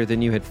sturdier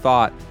than you had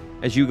thought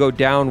as you go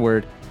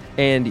downward,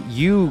 and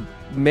you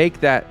make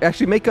that.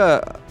 Actually, make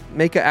a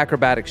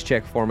acrobatics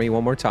check for me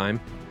one more time,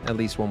 at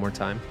least one more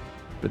time,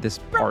 for this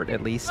part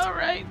at least. All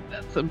right,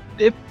 that's a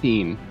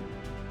 15.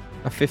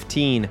 A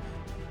 15.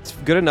 It's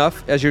good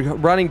enough. As you're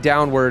running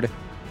downward,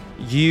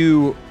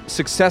 you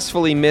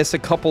successfully miss a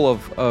couple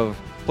of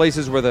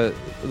places where the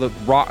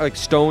rock,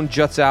 stone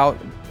juts out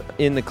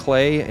in the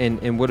clay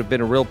and would have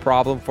been a real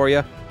problem for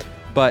you.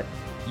 But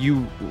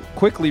you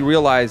quickly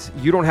realize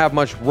you don't have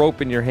much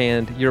rope in your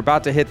hand. You're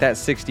about to hit that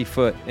 60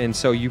 foot, and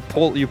so you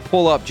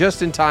pull up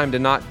just in time to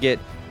not get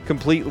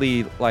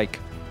completely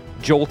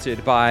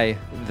jolted by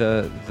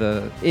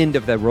the end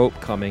of the rope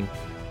coming.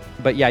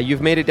 But yeah, you've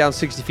made it down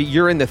 60 feet.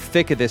 You're in the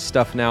thick of this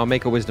stuff now.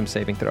 Make a wisdom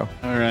saving throw.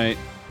 All right,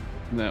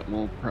 that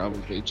will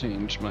probably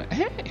change my.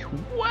 Hey,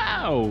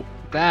 wow,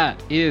 that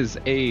is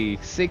a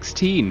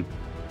 16.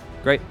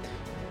 Great.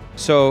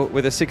 So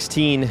with a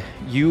 16,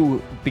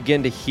 you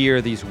begin to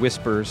hear these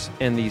whispers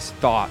and these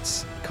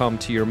thoughts come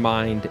to your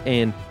mind,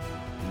 and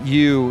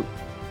you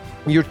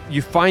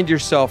find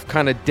yourself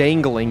kind of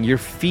dangling. Your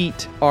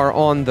feet are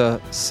on the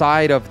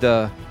side of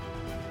the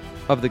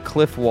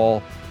cliff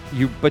wall.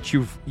 But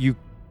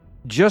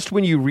just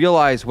when you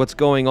realize what's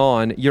going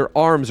on, your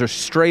arms are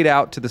straight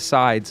out to the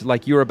sides,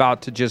 like you're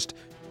about to just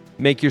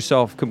make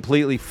yourself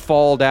completely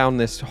fall down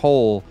this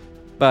hole.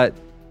 But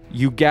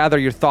you gather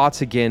your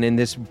thoughts again, and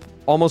this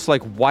almost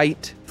like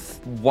white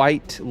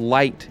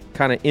light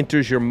kind of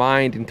enters your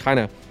mind and kind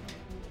of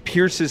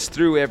pierces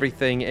through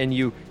everything, and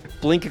you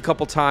blink a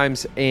couple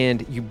times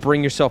and you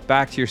bring yourself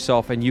back to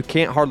yourself, and you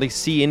can't hardly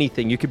see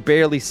anything. You could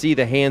barely see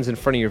the hands in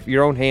front of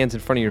your own hands in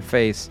front of your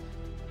face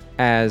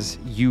as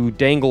you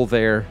dangle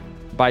there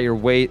by your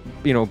weight,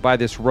 by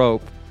this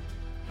rope,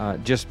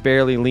 just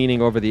barely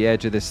leaning over the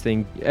edge of this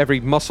thing. Every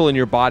muscle in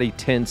your body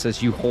tense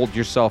as you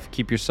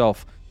keep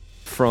yourself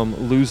from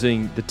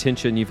losing the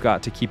tension you've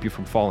got to keep you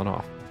from falling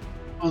off.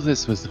 Oh,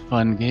 this was a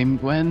fun game,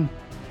 Gwen.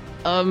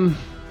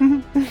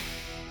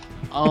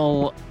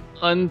 I'll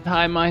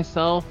untie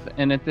myself,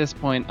 and at this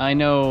point, I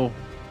know,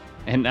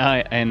 and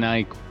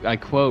I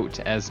quote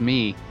as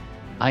me,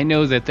 I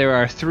know that there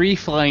are 3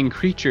 flying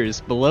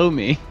creatures below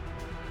me.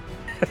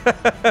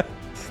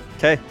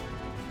 Okay.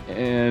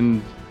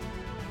 And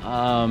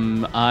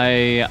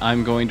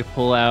I'm going to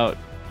pull out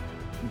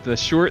the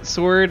short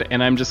sword,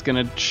 and I'm just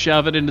gonna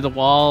shove it into the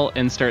wall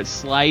and start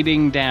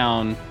sliding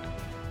down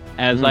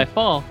as I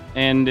fall.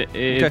 And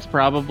it's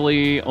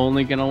probably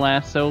only gonna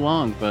last so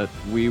long, but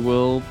we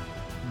will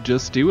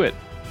just do it.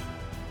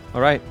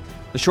 All right.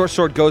 The short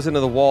sword goes into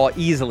the wall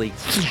easily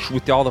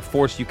with all the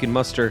force you can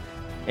muster,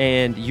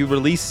 and you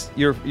release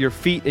your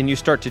feet and you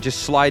start to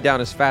just slide down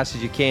as fast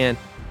as you can.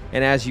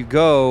 And as you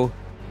go,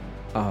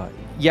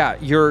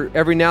 you're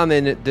every now and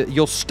then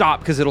you'll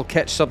stop because it'll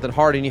catch something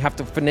hard, and you have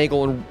to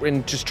finagle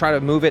and just try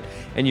to move it.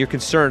 And you're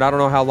concerned. I don't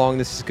know how long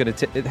this is gonna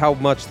how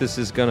much this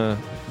is gonna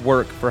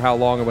work for how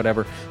long or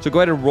whatever. So go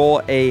ahead and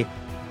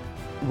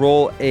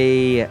roll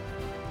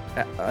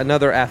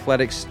another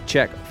athletics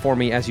check for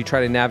me as you try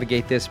to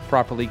navigate this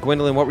properly.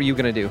 Gwendolyn, what were you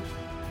gonna do?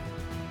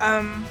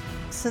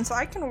 Since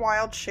I can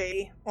wild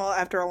shape,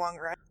 after a long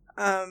rest,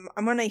 I'm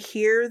gonna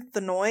hear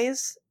the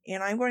noise,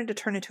 and I'm going to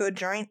turn into a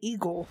giant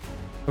eagle.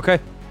 Okay.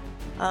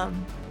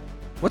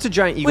 What's a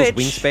giant eagle's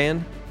Which-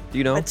 wingspan? Do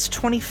you know? It's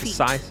 20 The feet.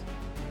 size?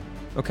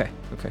 Okay,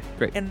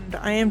 great. And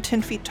I am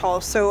 10 feet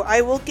tall, so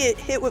I will get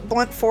hit with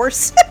blunt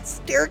force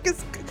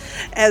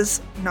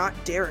as not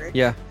Derek,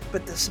 Yeah,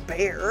 but this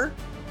bear.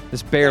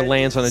 this bear That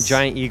lands on a is-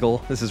 giant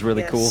eagle. This is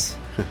really cool. Yes.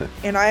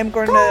 And I am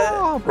going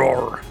to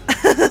Roar.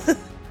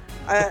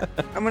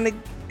 I'm gonna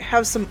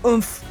have some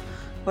oomph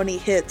when he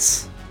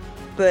hits,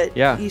 but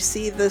Yeah. you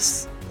see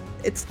this.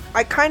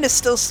 I kind of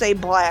still stay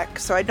black,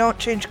 so I don't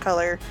change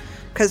color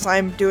because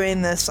I'm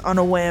doing this on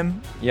a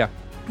whim. Yeah.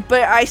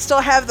 But I still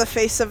have the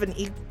face of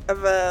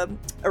a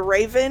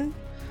raven,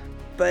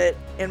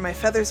 and my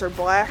feathers are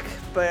black.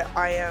 But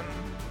I am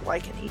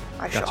like an eagle.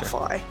 I shall Gotcha.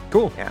 fly.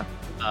 Cool. Yeah.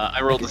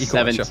 I rolled a Like an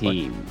eagle, I shall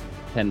 17.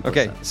 10%.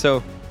 Okay,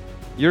 so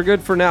you're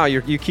good for now.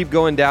 You keep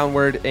going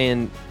downward,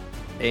 and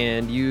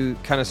you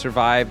kind of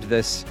survived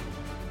this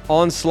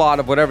onslaught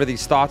of whatever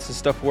these thoughts and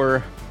stuff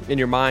were in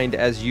your mind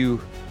as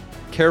you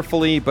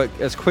carefully but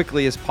as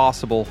quickly as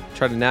possible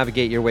try to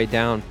navigate your way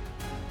down.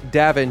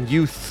 Davin,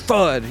 you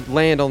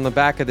land on the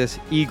back of this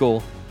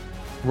eagle.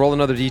 Roll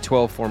another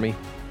d12 for me.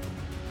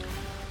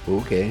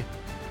 Okay.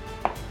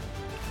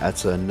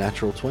 That's a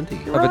natural 20.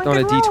 On a Rock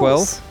and D12?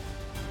 rolls.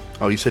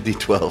 Oh, you said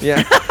D12.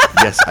 Yeah.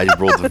 Yes, I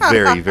rolled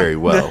very, very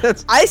well.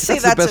 that's I say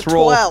That's the that's, best a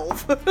roll.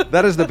 12.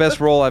 that is the best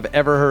roll I've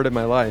ever heard in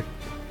my life.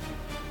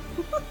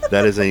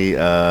 That is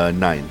a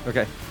 9.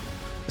 Okay.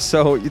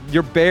 So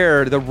your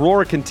bear, the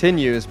roar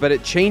continues, but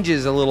it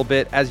changes a little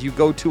bit as you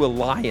go to a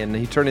lion.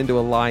 You turn into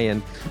a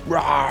lion.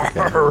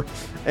 Rawr!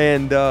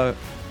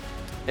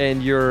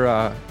 And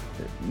you're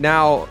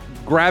now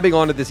grabbing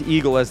onto this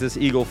eagle as this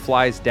eagle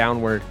flies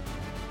downward.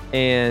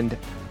 And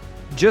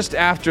just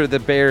after the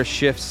bear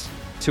shifts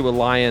to a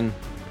lion,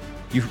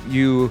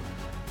 you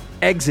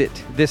exit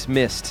this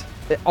mist.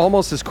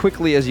 Almost as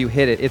quickly as you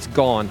hit it, it's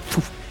gone.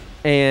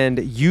 And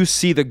you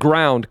see the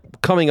ground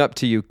coming up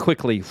to you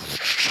quickly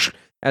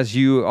as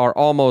you're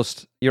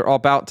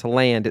about to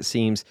land, it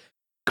seems.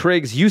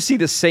 Kriggs, you see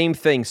the same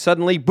thing.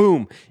 Suddenly,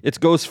 boom, it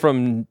goes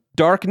from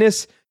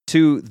darkness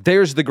to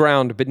there's the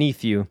ground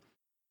beneath you.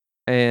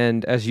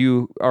 And as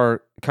you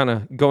are kind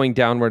of going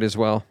downward as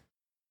well.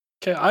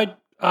 Okay,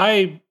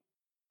 I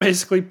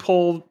basically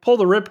pull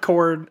the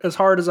ripcord as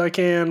hard as I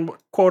can,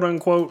 quote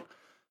unquote,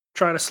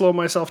 try to slow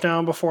myself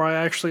down before I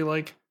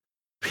actually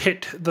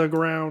hit the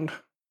ground.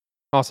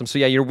 Awesome. So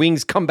yeah, your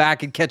wings come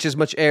back and catch as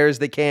much air as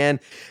they can,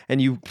 and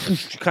you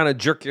kind of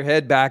jerk your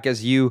head back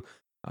as you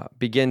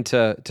begin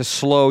to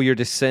slow your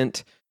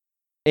descent.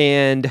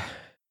 And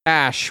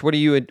Ash, what do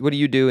you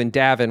do? And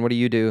Davin, what do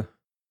you do?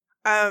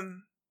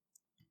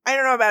 I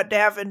don't know about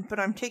Davin, but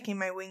I'm taking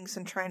my wings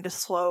and trying to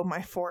slow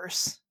my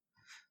force.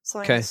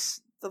 Slowing Okay.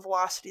 the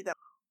velocity that.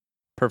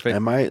 Perfect.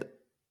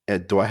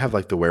 Do I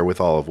have the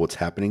wherewithal of what's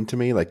happening to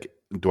me?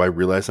 Do I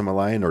realize I'm a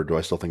lion, or do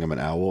I still think I'm an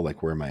owl?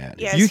 Where am I at?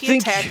 Yeah, You is he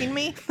think- attacking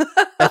me?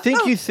 I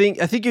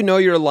think you know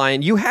you're a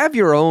lion. You have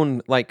your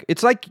own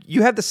it's like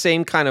you have the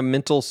same kind of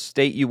mental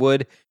state you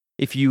would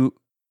if you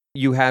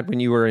had when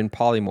you were in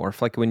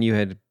polymorph, like when you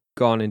had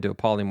gone into a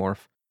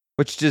polymorph.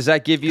 Which does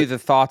that give you the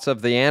thoughts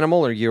of the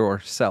animal or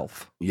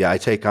yourself? Yeah, I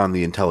take on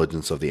the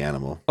intelligence of the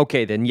animal.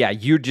 Okay, then yeah,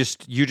 you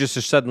just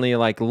are suddenly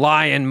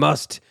lion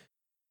must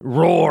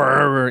roar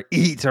or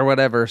eat or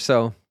whatever.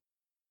 So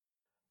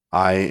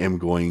I am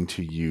going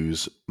to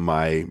use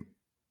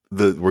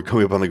we're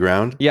coming up on the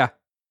ground. yeah,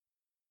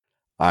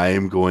 I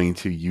am going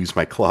to use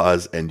my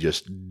claws and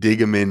just dig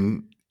them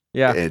in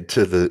yeah.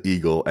 to the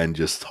eagle and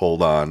just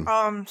hold on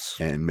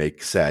and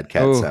make sad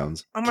cat Ooh.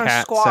 sounds. I'm gonna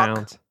Cat squawk.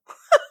 sounds.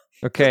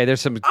 Okay, there's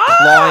some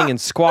clawing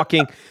and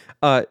squawking.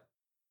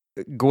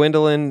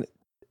 Gwendolyn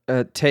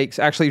takes.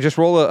 Actually, just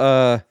roll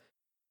a.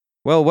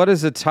 Well, what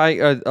is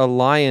a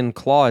lion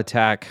claw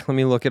attack? Let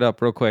me look it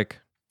up real quick.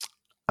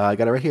 I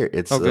got it right here.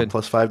 It's good.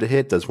 +5 to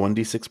hit. Does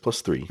 1d6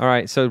 plus 3. All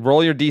right, so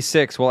roll your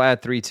d6. We'll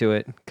add 3 to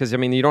it because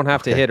you don't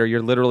have to Okay. hit her.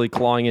 You're literally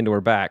clawing into her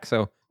back.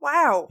 So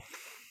Wow.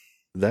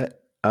 That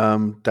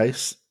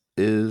dice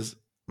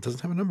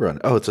doesn't have a number on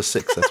it. Oh, it's a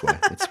 6. That's why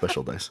it's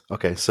special dice.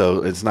 Okay,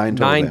 so it's 9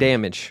 total 9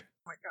 damage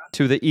Oh my god.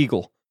 to the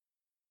eagle.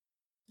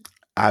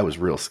 I was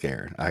real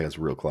scared. I was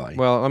real clawy.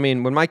 Well, I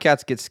mean, when my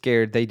cats get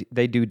scared,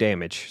 they do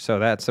damage, so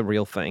that's a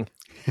real thing.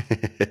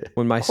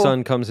 When my Cool.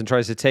 son comes and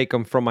tries to take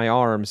them from my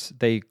arms,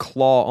 they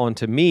claw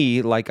onto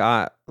me like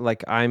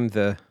I'm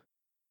the,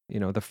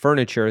 the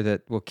furniture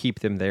that will keep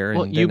them there.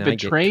 Well, and you then I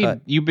get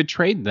cut.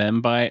 betrayed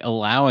them by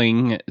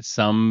allowing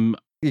some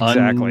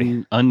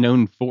Exactly.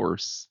 unknown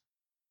force.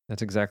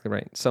 That's exactly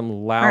right. Some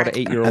loud Right.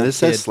 8-year-old And this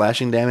kid. says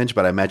slashing damage,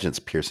 but I imagine it's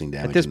piercing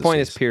damage. At this in point,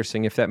 it's case.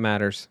 piercing, if that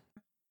matters.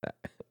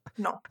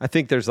 No. I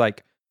think there's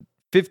like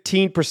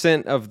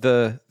 15% of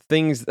the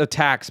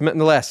attacks,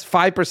 nonetheless,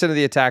 5% of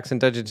the attacks in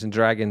Dungeons and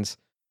Dragons.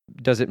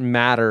 Does it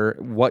matter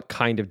what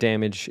kind of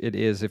damage it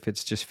is if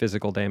it's just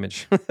physical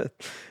damage?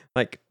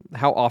 Like,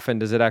 how often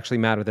does it actually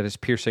matter that it's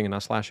piercing and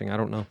not slashing? I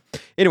don't know.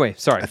 Anyway,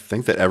 sorry. I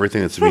think that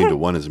everything that's immune to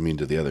one is immune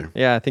to the other.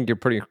 Yeah, I think you're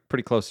pretty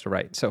close to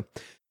right. So,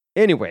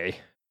 anyway,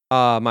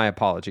 my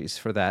apologies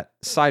for that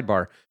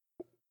sidebar.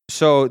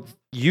 So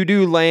you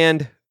do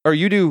land, or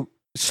you do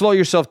slow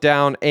yourself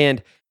down,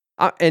 and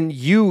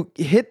you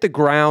hit the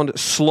ground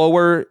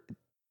slow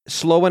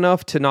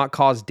enough to not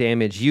cause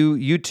damage.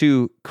 You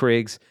too,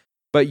 Kriggs,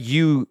 but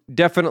you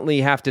definitely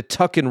have to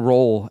tuck and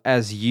roll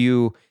as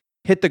you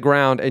hit the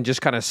ground and just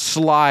kind of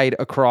slide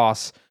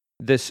across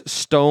this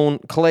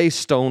clay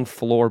stone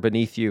floor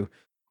beneath you,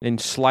 and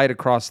slide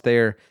across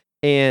there.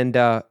 And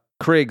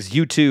Kriggs,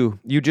 you too,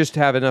 you just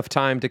have enough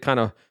time to kind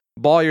of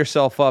ball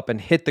yourself up and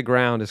hit the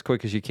ground as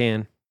quick as you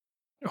can.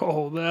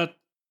 Oh,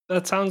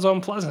 that sounds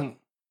unpleasant.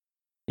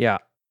 Yeah.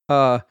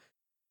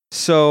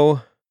 So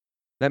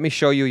let me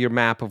show you your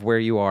map of where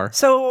you are.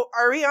 So,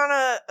 are we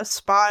on a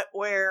spot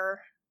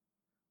where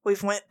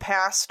we've went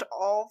past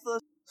all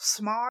the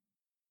smog?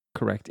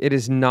 Correct. It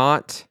is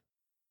not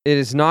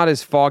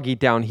as foggy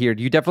down here.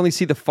 You definitely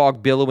see the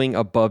fog billowing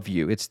above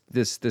you. It's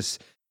this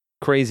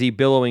crazy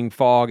billowing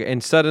fog,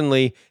 and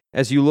suddenly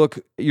as you're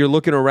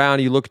looking around,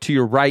 you look to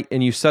your right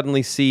and you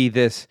suddenly see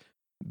this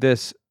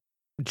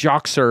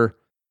Joxer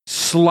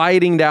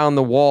sliding down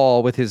the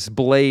wall with his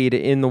blade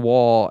in the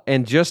wall,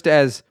 and just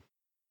as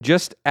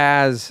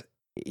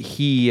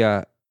he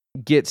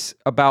gets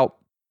about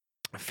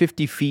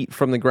 50 feet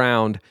from the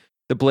ground,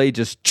 the blade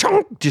just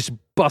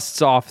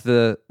busts off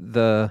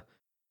the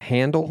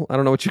handle. I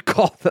don't know what you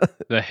call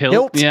The hilt?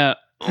 Hilt? Yeah.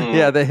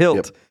 yeah, the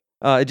hilt.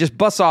 It just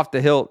busts off the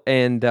hilt,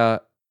 and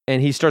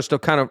he starts to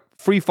kind of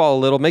free fall a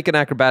little. Make an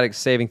acrobatics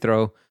saving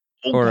throw.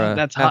 Oh, Or God,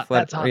 that's hot.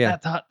 athletic- That's hot. yeah.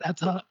 That's hot.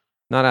 That's hot.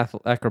 Not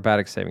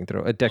acrobatics saving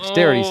throw, a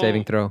dexterity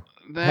saving throw.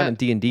 I haven't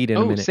D&D'd in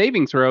a minute.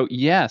 Saving throw.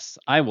 Yes,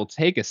 I will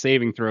take a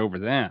saving throw over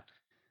that.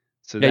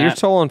 So Yeah, you're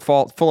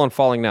full on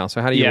falling now.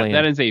 So how do you land?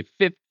 that is a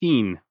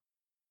 15.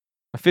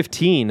 A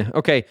 15.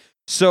 Okay,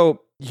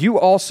 so you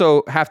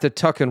also have to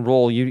tuck and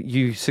roll.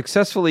 You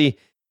successfully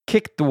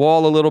kick the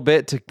wall a little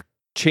bit to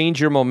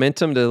change your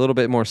momentum to a little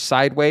bit more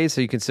sideways,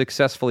 so you can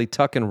successfully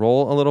tuck and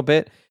roll a little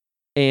bit,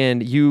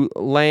 and you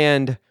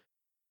land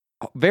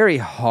very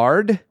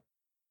hard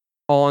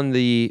on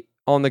the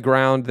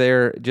ground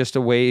there, just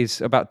a ways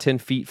about 10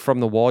 feet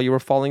from the wall you were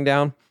falling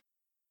down,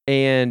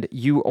 and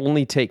you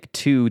only take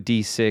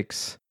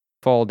 2d6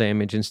 fall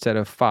damage instead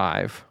of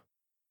 5,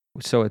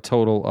 so a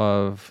total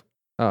of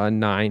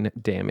 9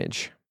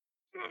 damage.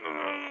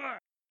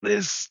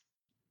 This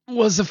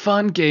was a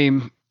fun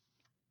game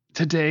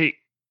today.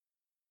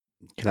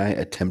 Can I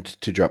attempt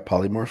to drop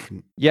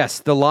polymorph? Yes,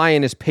 the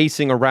lion is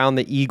pacing around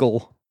the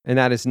eagle, and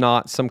that is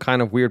not some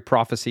kind of weird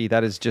prophecy.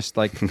 That is just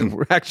like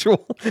the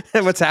actual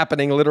what's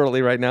happening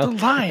literally right The now.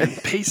 lion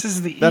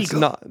paces the That's eagle.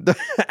 not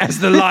as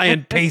the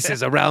lion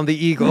paces around the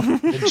eagle.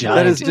 The giant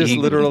That is just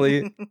eagle.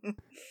 literally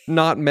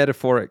not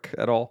metaphoric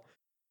at all.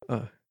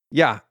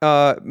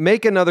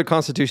 Make another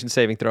Constitution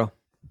saving throw.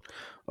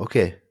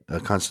 Okay,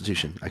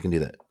 Constitution. I can do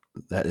that.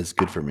 That is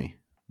good for me.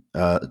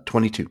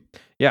 22.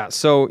 Yeah,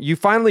 so you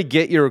finally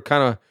get your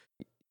kind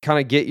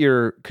of get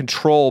your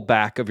control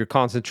back of your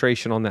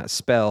concentration on that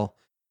spell,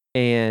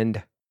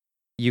 and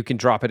you can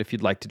drop it if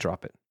you'd like to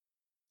drop it.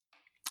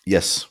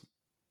 Yes,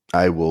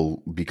 I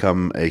will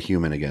become a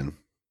human again.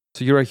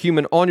 So you're a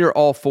human on your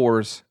all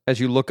fours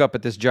as you look up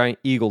at this giant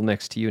eagle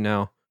next to you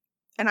now.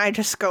 And I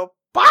just go,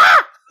 bah!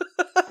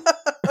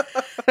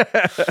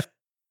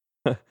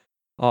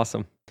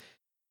 Awesome.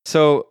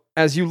 So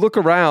as you look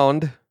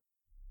around,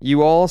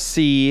 you all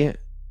see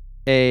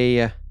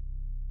a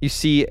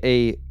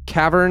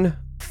cavern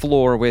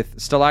floor with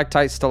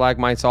stalactites,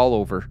 stalagmites all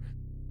over.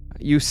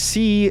 You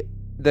see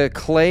the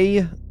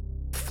clay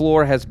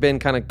floor has been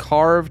kind of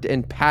carved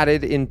and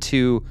patted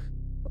into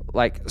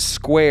like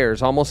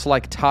squares, almost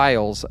like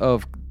tiles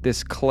of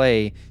this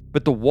clay,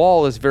 but the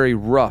wall is very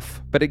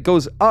rough. But it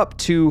goes up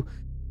to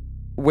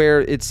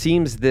where it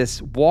seems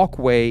this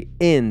walkway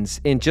ends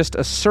in just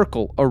a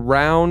circle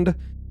around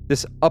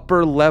this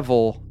upper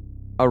level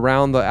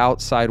around the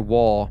outside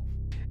wall.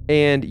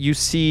 And you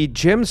see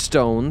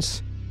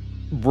gemstones,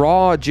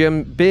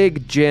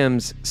 big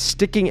gems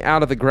sticking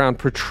out of the ground,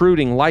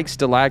 protruding like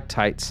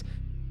stalactites.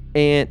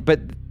 But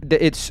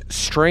it's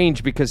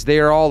strange because they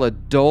are all a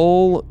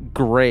dull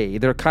gray.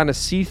 They're kind of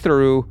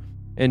see-through,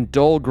 and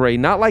dull gray,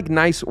 not like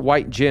nice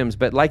white gems,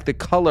 but like the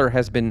color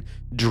has been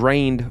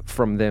drained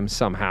from them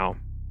somehow.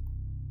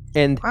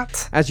 And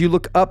What? as you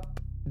look up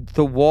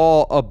the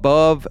wall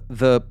above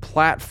the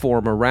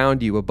platform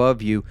around you,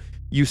 above you,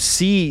 you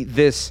see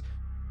this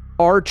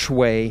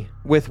archway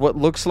with what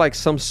looks like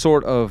some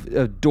sort of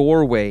a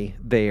doorway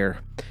there.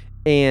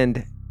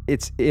 And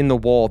it's in the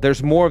wall.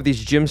 There's more of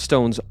these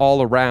gemstones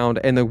all around,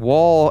 and the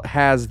wall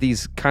has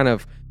these kind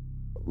of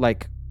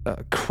like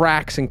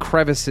cracks and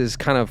crevices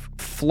kind of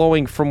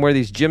flowing from where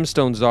these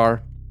gemstones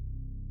are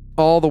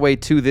all the way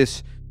to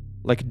this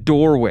like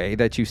doorway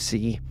that you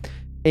see.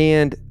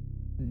 And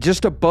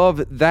just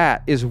above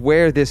that is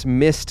where this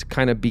mist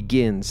kind of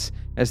begins,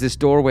 as this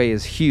doorway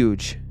is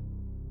huge.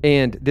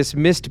 And this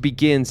mist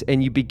begins,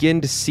 and you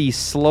begin to see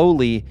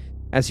slowly,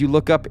 as you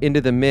look up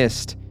into the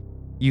mist,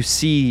 you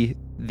see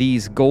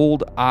these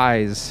gold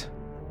eyes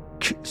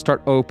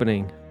start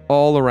opening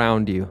all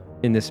around you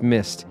in this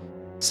mist.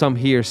 Some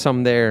here,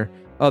 some there,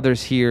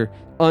 others here,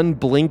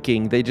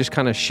 unblinking. They just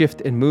kind of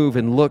shift and move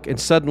and look, and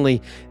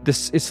suddenly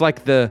it's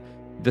like the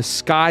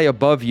sky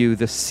above you,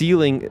 the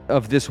ceiling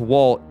of this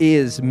wall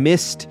is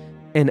mist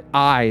and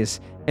eyes,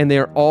 and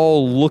they're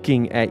all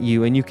looking at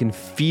you, and you can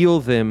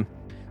feel them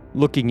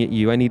looking at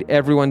you. I need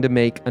everyone to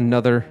make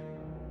another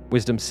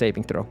wisdom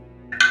saving throw.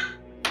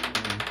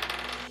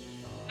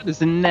 That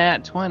is a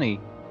nat 20.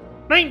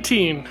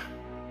 19.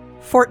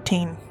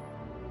 14.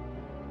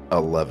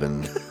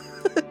 11.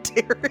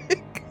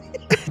 Derek.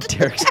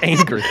 Derek's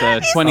angry.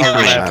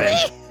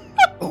 23.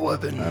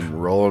 11. I'm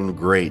rolling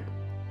great.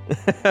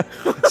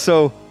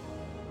 So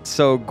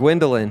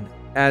Gwendolyn,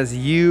 as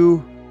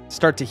you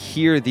start to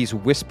hear these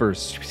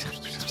whispers,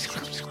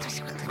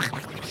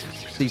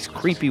 these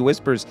creepy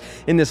whispers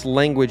in this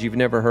language you've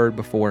never heard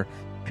before,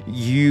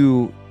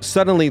 you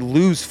suddenly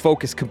lose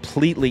focus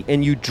completely,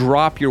 and you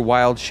drop your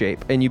wild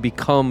shape, and you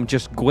become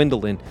just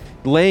Gwendolyn,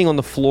 laying on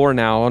the floor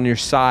now on your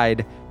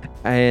side,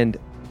 and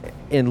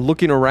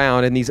looking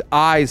around, and these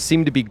eyes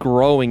seem to be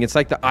growing. It's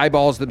like the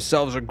eyeballs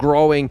themselves are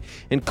growing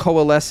and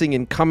coalescing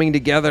and coming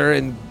together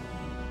and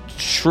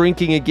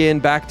shrinking again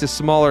back to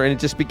smaller, and it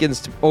just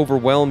begins to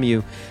overwhelm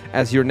you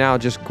as you're now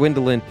just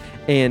Gwendolyn,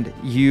 and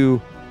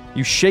you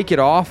shake it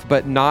off,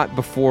 but not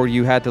before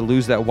you had to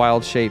lose that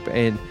wild shape,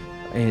 and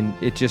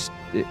it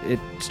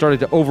started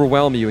to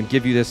overwhelm you and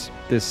give you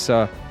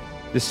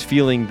this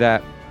feeling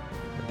that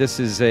this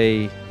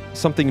is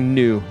something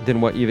new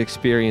than what you've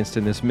experienced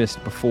in this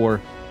mist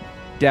before.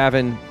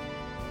 Davin,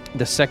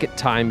 the second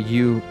time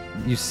you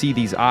see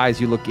these eyes,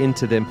 you look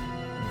into them,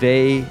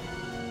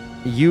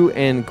 you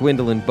and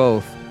Gwendolyn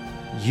both,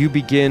 you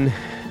begin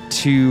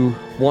to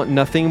want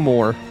nothing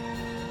more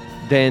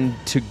than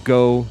to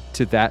go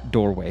to that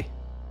doorway.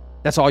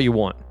 That's all you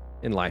want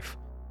in life.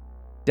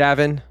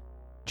 Davin,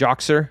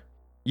 Joxer,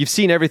 you've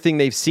seen everything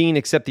they've seen,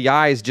 except the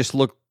eyes just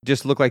look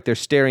like they're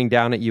staring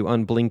down at you,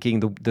 unblinking.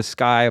 The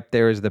sky up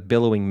there is the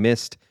billowing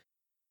mist,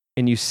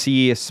 and you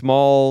see a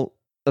small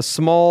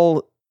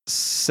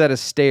set of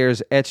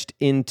stairs etched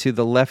into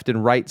the left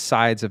and right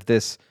sides of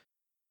this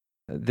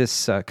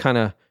kind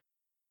of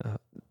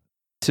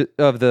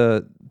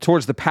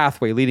towards the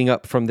pathway leading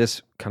up from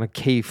this kind of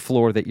cave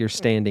floor that you're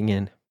standing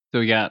in. So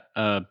we got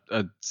a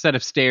set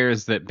of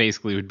stairs that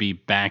basically would be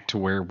back to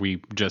where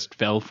we just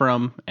fell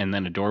from, and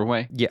then a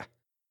doorway. Yeah.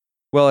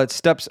 Well, it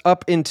steps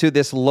up into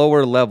this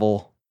lower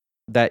level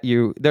that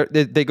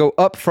they go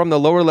up from the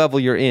lower level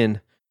you're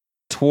in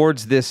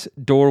towards this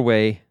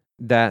doorway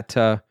that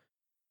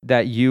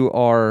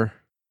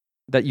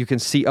you can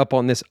see up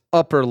on this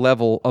upper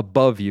level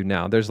above you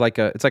now. There's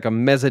it's like a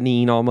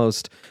mezzanine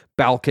almost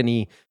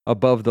balcony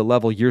above the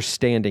level you're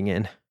standing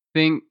in.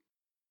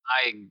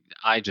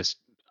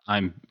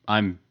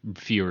 I'm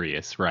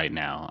furious right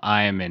now.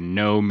 I am in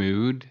no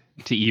mood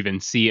to even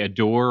see a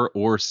door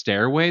or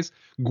stairways.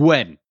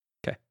 Gwen.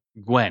 Okay.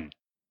 Gwen.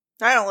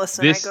 I don't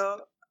listen.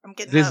 I'm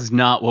getting This up. is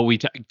not what we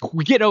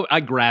get out. I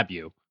grab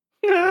you.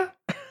 Yeah.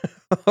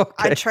 Okay.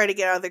 I try to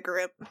get out of the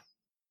grip.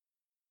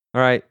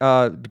 All right.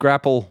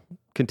 Grapple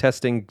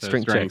contesting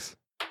strength checks.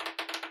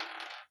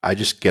 I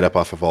just get up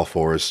off of all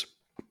fours,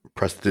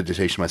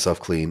 prestidigitation myself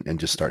clean, and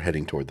just start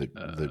heading toward the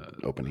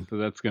opening. So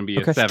that's going to be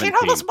Okay. a 17. Can't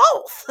hold us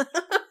both.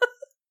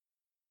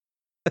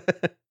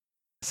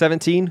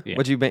 17? Yeah.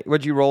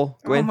 What'd you roll,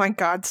 Gwen? Oh my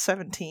god,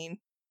 17.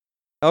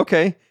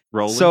 Okay.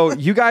 Rolling. So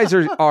you guys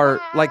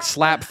are like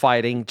slap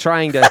fighting,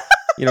 trying to,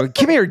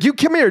 come here, you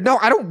come here. No,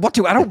 I don't want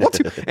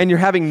to. And you're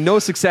having no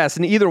success.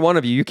 And either one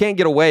of you can't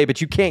get away,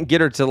 but you can't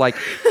get her to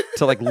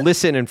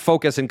listen and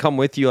focus and come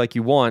with you like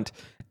you want.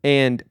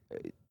 And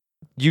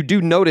you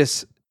do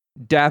notice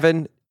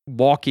Davin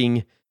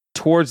walking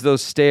towards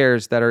those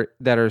stairs that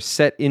are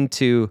set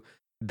into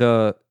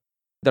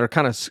that are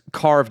kind of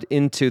carved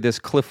into this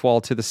cliff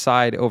wall to the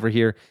side over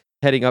here,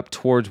 heading up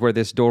towards where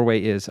this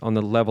doorway is on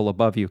the level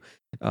above you.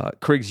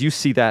 Kriggs, you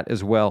see that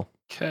as well.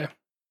 Okay.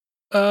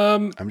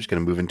 I'm just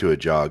going to move into a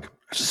jog.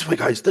 This way,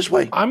 guys. This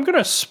way. I'm gonna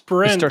He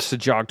sprint starts to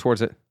jog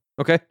towards it.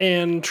 Okay.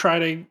 and try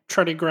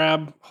to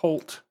grab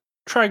Holt.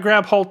 Try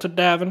grab Holt to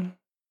Davin.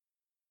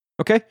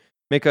 Okay.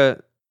 Make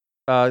a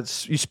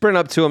You sprint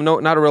up to him. No,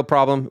 not a real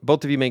problem.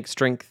 Both of you make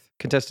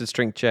contested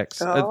strength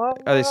checks. I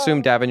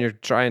assume, Davin, you're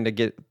trying to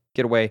get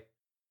away.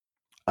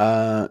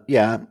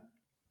 Yeah,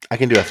 I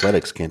can do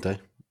athletics, can't I?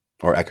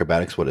 Or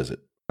acrobatics? What is it?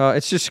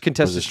 It's just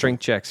contested this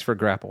strength checks for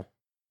grapple.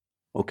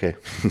 Okay,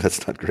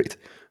 that's not great.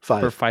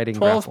 5. For fighting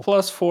 12 grapple.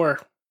 plus 4.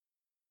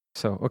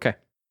 So, okay.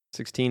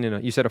 16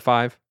 and you said a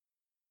 5?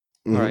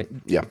 Mhm. All right.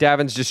 Yeah.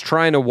 Davin's just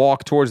trying to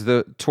walk towards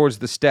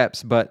the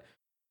steps, but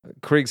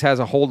Kriegs has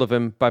a hold of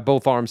him by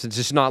both arms and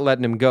just not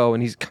letting him go.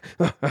 And he's,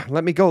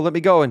 let me go.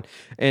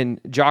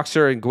 And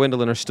Joxer and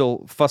Gwendolyn are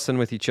still fussing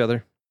with each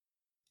other.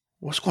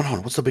 What's going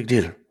on? What's the big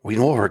deal? We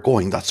know where we're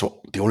going. That's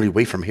the only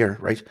way from here,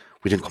 right?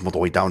 We didn't come all the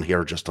way down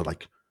here just to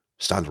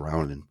stand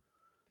around and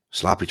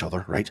slap each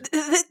other, right?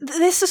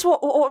 This is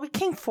what we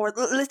came for.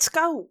 Let's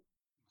go.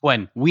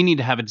 Gwen, we need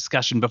to have a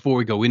discussion before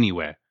we go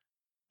anywhere.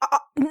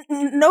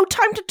 No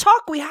time to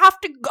talk. We have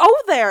to go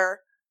there.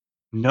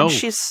 No. And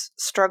she's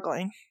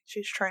struggling.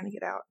 She's trying to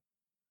get out.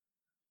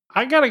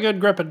 I got a good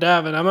grip of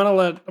Davin. I'm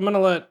gonna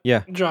let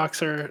Yeah.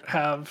 Joxer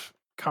have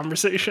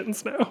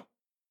conversations now.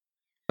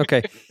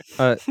 Okay.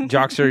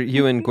 Joxer,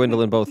 you and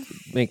Gwendolyn both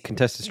make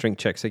contested strength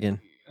checks again.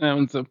 That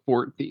one's a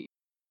 14.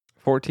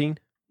 14?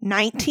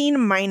 19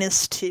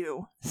 minus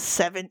 2.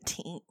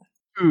 17.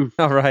 Oof.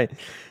 All right.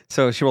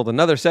 So she rolled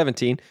another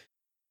 17.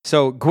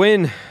 So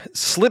Gwen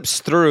slips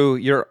through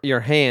your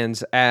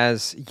hands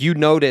as you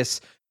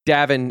notice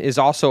Davin is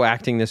also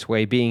acting this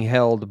way, being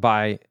held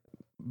by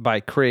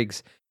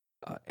Kriegs.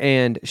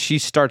 And she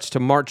starts to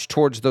march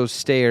towards those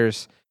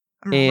stairs.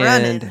 I'm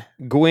And running.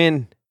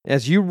 Gwen,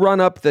 as you run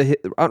up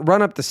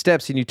the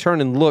steps and you turn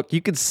and look,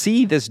 you can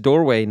see this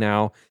doorway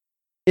now.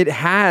 It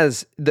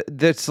has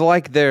it's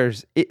like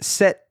it's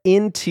set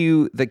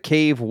into the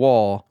cave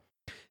wall.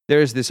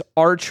 There's this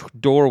arch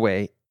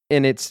doorway,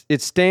 and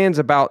it stands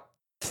about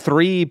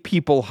 3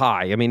 people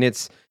high. I mean,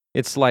 it's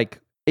like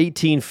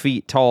 18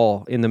 feet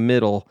tall in the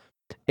middle,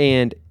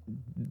 and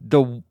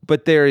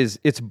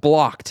it's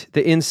blocked.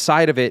 The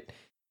inside of it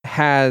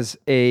has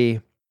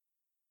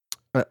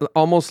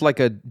almost like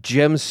a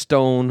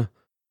gemstone,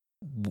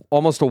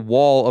 almost a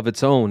wall of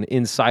its own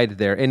inside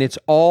there, and it's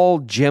all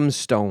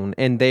gemstone,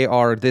 and they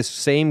are this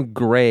same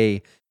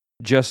gray,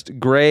 just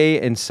gray,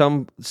 and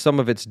some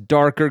of it's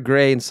darker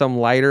gray and some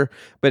lighter,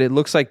 but it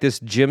looks like this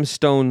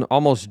gemstone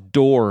almost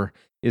door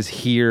is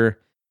here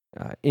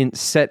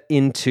set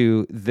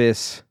into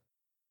this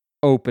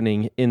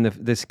opening in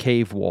this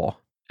cave wall.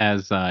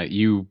 As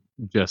you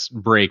just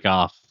break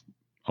off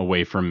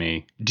away from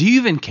me. Do you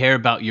even care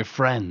about your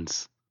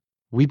friends?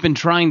 We've been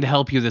trying to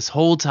help you this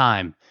whole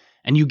time,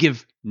 and you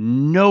give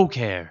no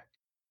care.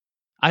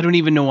 I don't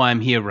even know why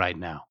I'm here right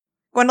now.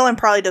 Gwendolyn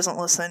probably doesn't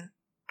listen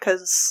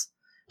because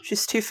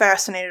she's too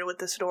fascinated with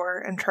this door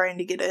and trying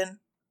to get in.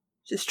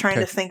 She's trying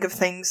to think of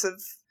things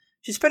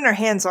she's putting her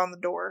hands on the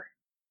door.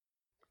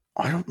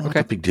 I don't know what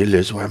the big deal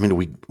is. I mean,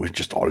 we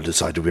just all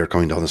decided we were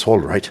coming down this hole,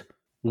 right?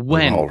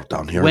 When? We're all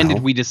down here When now.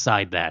 did we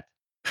decide that?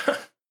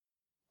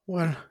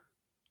 Well,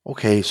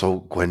 okay, so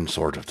Gwen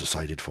sort of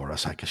decided for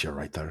us. I guess you're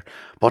right there.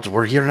 But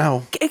we're here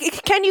now.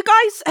 Can you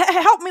guys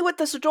help me with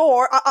this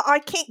door? I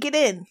can't get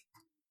in.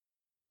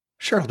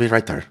 Sure, I'll be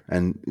right there.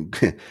 And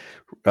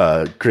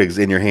Kriegs,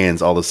 in your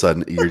hands, all of a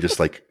sudden, you're just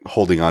like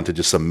holding on to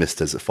just some mist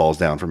as it falls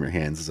down from your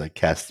hands as I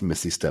cast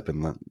Misty Step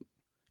and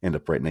end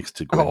up right next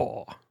to Gwen.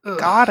 Oh,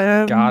 Got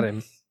him. got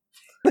him.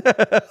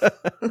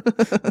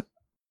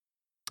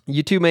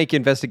 You two make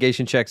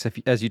investigation checks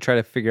as you try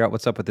to figure out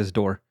what's up with this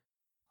door.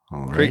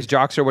 All right. Kriegs,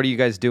 Joxer, what are you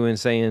guys doing,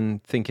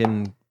 saying,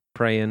 thinking,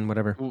 praying,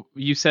 whatever?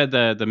 You said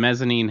the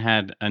mezzanine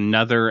had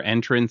another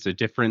entrance, a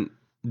different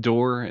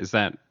door. Is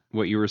that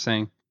what you were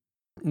saying?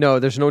 No,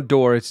 there's no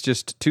door. It's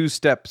just 2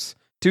 steps,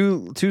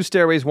 two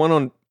stairways,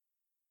 one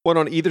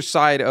on either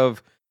side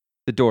of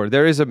the door.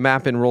 There is a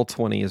map in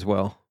Roll20 as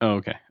well. Oh,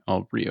 okay.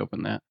 I'll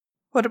reopen that.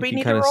 What do we You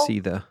need can to kind of roll? see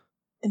the.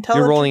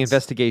 Intelligence? You're rolling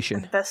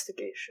investigation.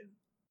 Investigation.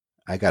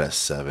 I got a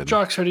 7.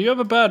 Joxer, do you have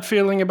a bad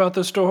feeling about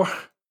this door?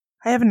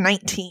 I have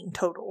 19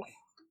 total.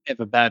 I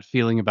have a bad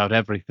feeling about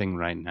everything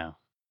right now.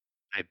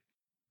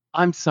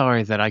 I'm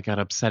sorry that I got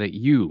upset at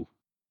you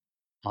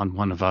on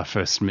one of our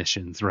first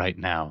missions right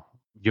now.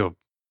 You're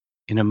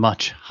in a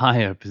much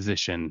higher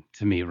position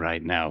to me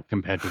right now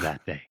compared to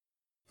that day.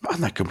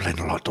 Man, they complain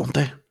a lot, don't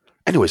they?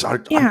 Anyways, I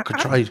could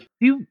try.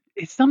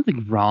 Is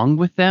something wrong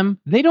with them?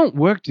 They don't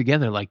work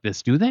together like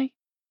this, do they?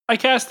 I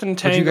cast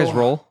Entangle. What'd you guys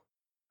roll?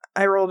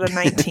 I rolled a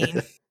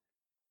 19.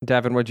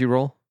 Davin, what'd you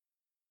roll?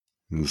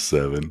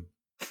 7.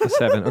 A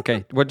 7.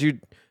 Okay. What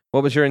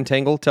was your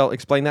entangle?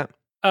 Explain that.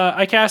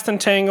 I cast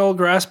Entangle,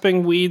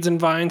 grasping weeds and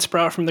vines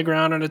sprout from the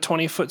ground in a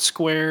 20-foot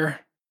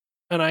square.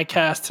 And I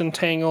cast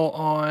Entangle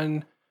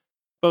on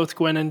both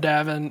Gwen and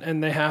Davin,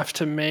 and they have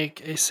to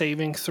make a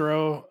saving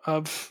throw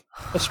of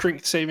a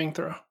strength saving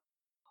throw.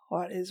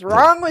 What is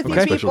wrong with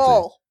Okay. you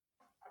people?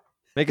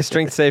 Make a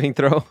strength saving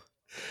throw.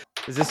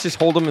 Does this just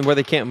hold them in where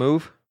they can't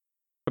move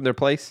from their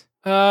place?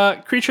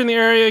 Creature in the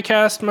area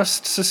cast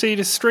must succeed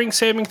a strength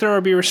saving throw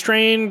or be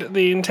restrained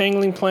the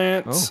entangling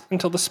plants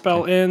until the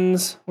spell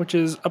ends, which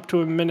is up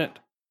to a minute.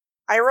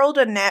 I rolled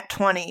a nat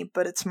 20,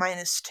 but it's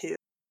 -2.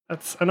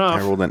 That's enough.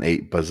 I rolled an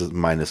 8, but it's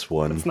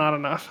 -1. It's not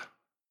enough.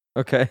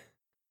 Okay.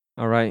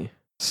 All right.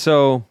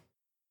 So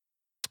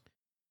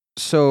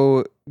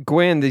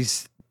Gwen,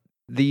 these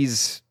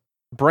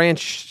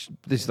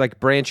like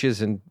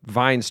branches and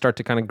vines start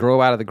to kind of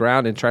grow out of the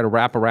ground and try to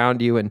wrap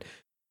around you, and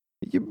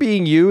you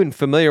being you and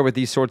familiar with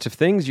these sorts of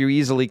things, you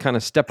easily kind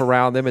of step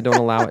around them and don't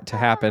allow it to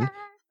happen.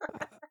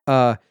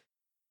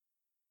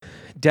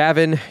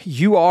 Davin,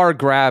 you are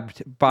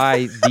grabbed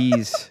by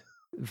these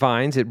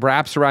vines. It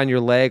wraps around your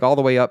leg all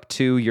the way up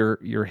to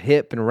your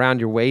hip and around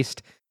your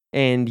waist,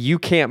 and you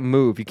can't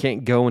move. You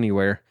can't go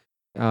anywhere.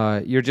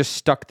 You're just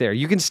stuck there.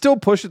 You can still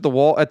push at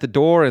the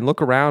door and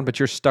look around, but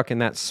you're stuck in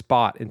that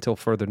spot until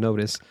further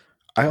notice.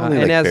 I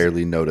only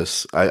barely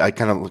notice. I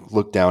kind of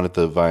look down at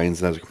the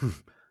vines and I was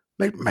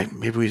like,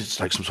 maybe it's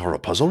like some sort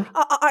of puzzle.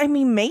 I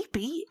mean,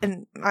 maybe,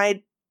 and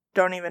I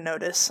don't even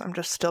notice. I'm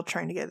just still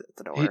trying to get at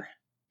the door.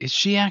 Is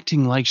she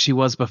acting like she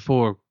was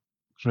before,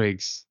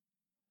 Kriggs?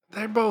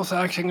 They're both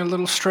acting a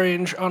little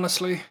strange,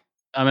 honestly.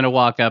 I'm going to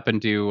walk up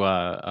and do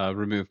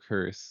remove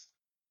curse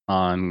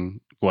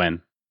on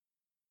Gwen.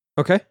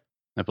 Okay.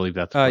 I believe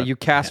that's you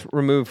cast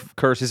remove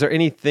curse. Is there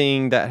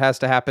anything that has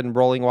to happen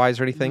rolling wise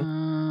or anything?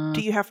 Do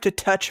you have to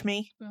touch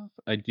me?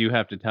 I do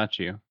have to touch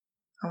you.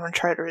 I'm going to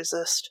try to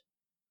resist.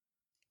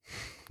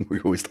 We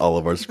waste all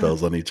of our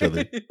spells on each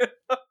other.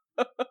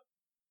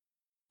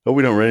 Oh,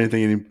 we don't run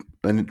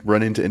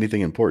into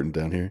anything important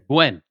down here.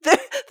 Gwen.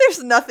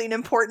 There's nothing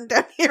important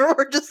down here.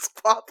 We're just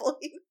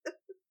squabbling.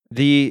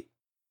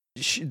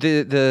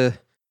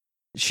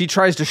 She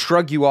tries to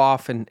shrug you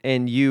off,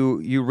 and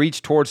you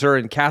reach towards her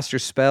and cast your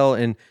spell,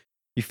 and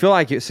you feel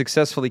like it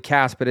successfully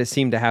cast, but it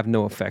seemed to have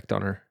no effect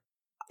on her.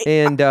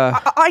 And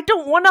I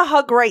don't want to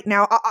hug right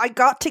now. I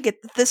got to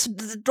get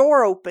the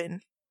door open.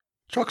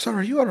 Joxar,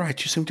 are you all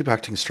right? You seem to be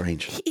acting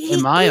strange.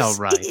 Am I all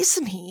right?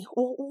 Isn't he?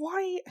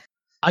 Why?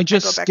 I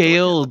just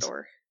scaled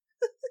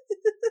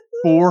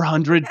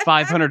 400,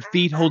 500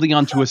 feet holding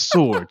onto a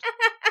sword.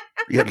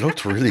 Yeah, it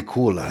looked really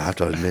cool, I have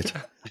to admit.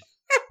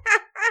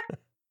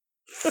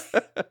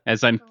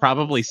 As I'm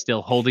probably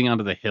still holding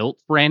onto the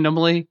hilt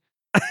randomly.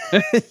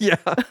 Yeah.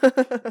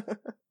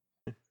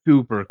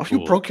 Super cool. Oh,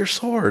 you broke your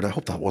sword. I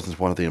hope that wasn't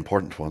one of the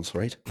important ones,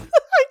 right?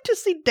 I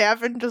just see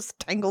Davin just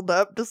tangled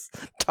up, just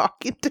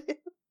talking to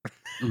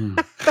him.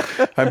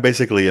 I'm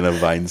basically in a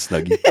vine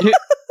snuggie.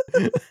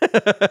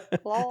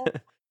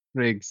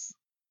 Riggs.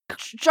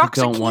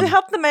 Joxer, can you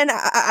help the men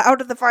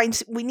out of the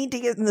vines? We need to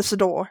get in this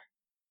door.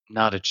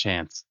 Not a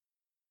chance.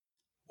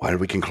 Well,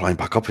 we can climb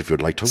back up if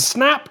you'd like to.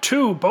 Snap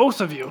to, both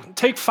of you.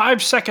 Take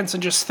 5 seconds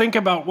and just think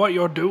about what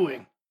you're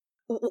doing.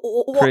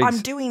 What I'm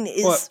doing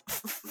is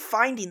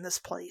finding this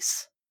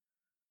place.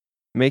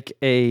 Make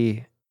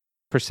a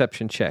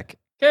perception check.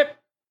 Okay.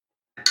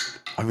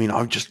 I mean,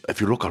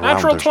 if you look around,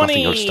 Natural there's 20.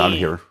 nothing else down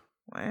here.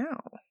 Wow.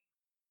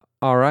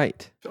 All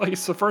right. I feel like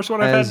it's the first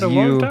one I've had in a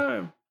long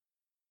time.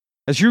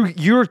 As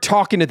you're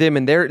talking to them,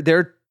 and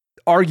they're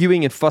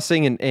arguing and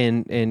fussing,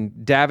 and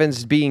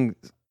Davin's being,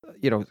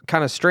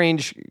 kind of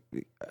strange,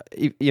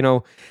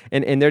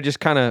 and they're just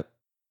kind of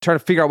trying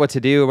to figure out what to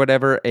do or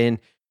whatever. And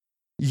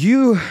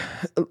you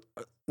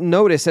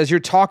notice as you're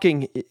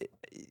talking,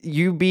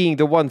 you being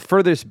the one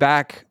furthest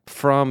back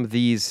from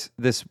this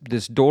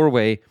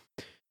doorway,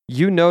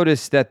 you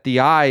notice that the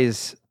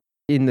eyes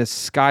in the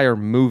sky are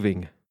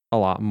moving a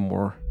lot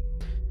more,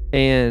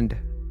 and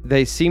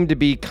they seem to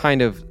be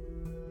kind of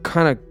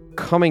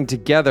coming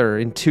together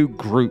in two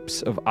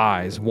groups of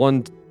eyes.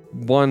 One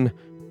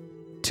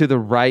to the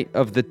right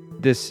of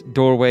this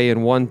doorway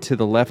and one to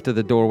the left of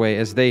the doorway,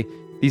 as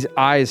these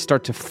eyes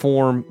start to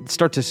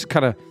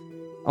kind of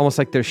almost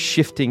like they're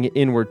shifting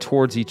inward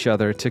towards each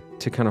other to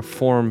kind of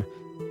form.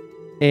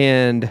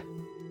 And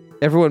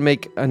everyone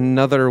make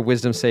another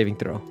wisdom saving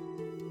throw.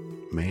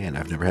 Man,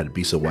 I've never had to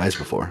be so wise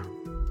before.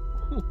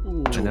 I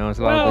know, there's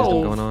a lot of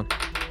wisdom going on.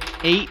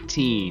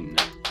 18.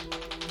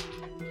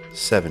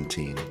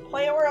 17.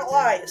 Play where it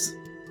lies.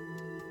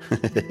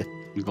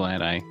 I'm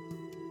glad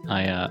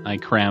I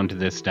crowned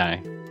this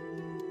die.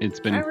 It's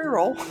been... I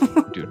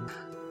reroll. Dude.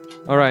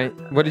 All right.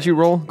 What did you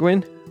roll,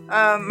 Gwen?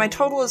 My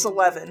total is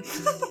 11.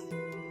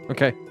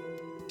 Okay.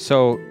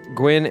 So,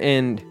 Gwen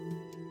and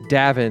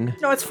Davin...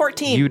 No, it's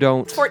 14. You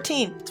don't... It's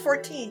 14. It's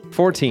 14.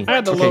 14. I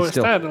had the okay, lowest.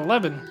 still. I had an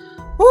 11.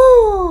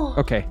 Woo!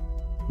 Okay.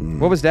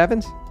 What was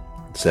Davin's?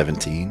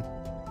 17.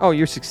 Oh,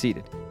 you're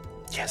succeeded.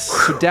 Yes.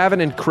 So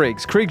Davin and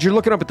Kriggs. Kriggs, you're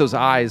looking up at those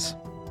eyes.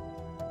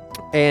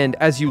 And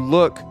as you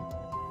look,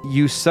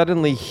 you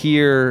suddenly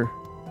hear...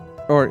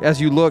 Or as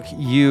you look,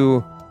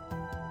 you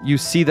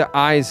see the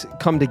eyes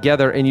come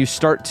together, and your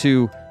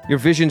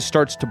vision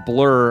starts to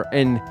blur,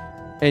 and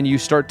you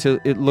start to,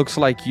 it looks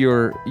like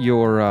it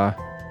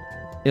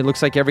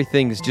looks like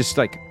everything's just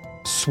like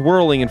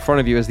swirling in front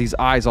of you as these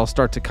eyes all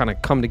start to kind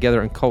of come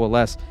together and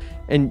coalesce.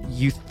 And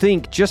you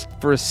think, just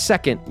for a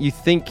second, you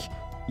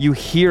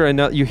hear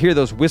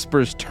those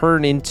whispers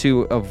turn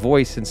into a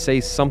voice and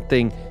say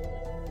something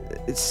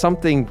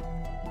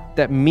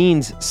that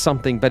means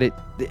something, but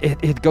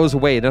it goes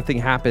away. Nothing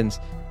happens.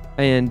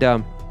 And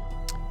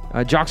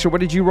Joxer,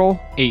 what did you roll?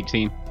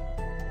 18.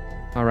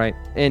 All right.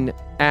 And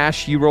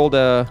Ash, you rolled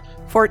a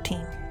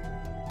 14.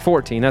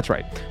 14. That's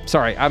right.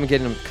 Sorry, I'm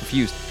getting them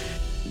confused.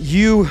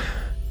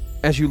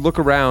 As you look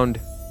around,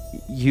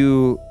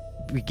 you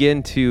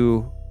begin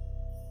to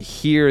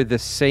hear the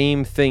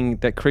same thing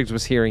that Kriggs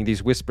was hearing,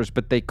 these whispers,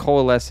 but they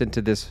coalesce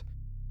into this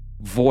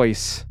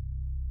voice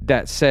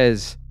that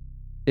says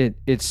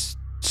it's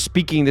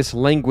speaking this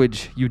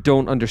language you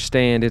don't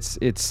understand. It's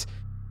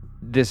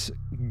this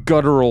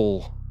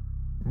guttural.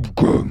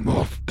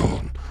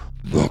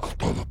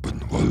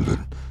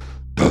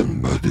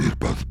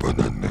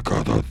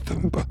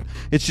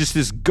 It's just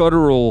this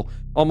guttural,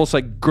 almost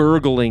like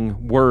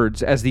gurgling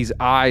words as these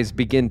eyes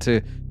begin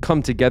to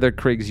come together,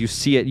 Kriggs. You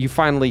see it. You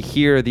finally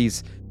hear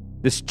this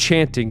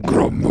chanting.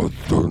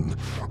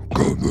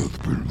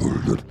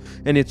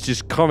 And it's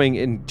just coming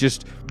and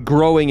just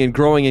growing and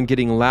growing and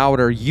getting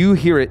louder. You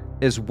hear it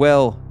as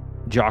well,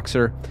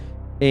 Joxer.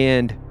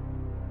 And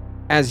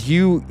as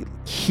you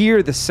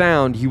hear the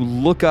sound, you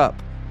look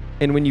up.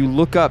 And when you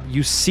look up,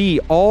 you see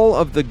all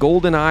of the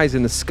golden eyes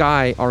in the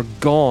sky are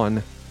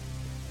gone,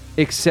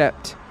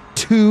 except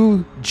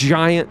 2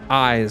 giant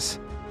eyes.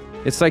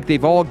 It's like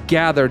they've all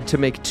gathered to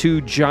make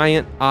 2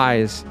 giant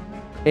eyes.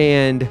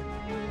 And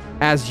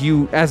as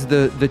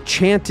the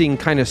chanting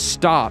kind of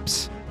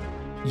stops,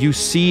 you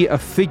see a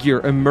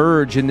figure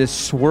emerge in this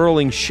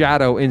swirling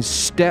shadow and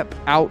step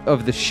out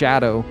of the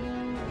shadow.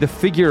 The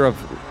figure of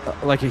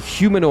like a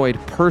humanoid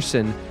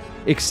person,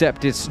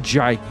 except it's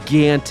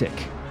gigantic.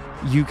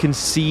 You can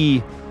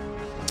see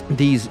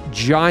these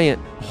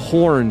giant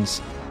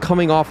horns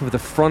coming off of the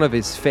front of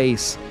his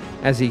face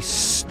as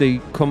they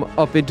come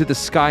up into the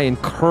sky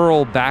and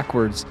curl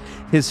backwards.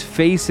 His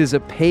face is a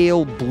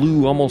pale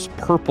blue, almost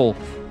purple.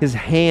 His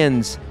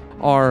hands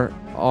are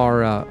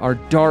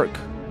dark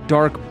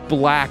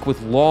black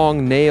with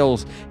long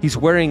nails. He's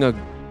wearing some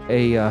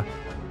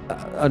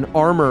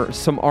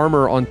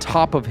armor on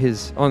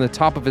the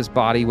top of his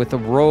body with a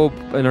robe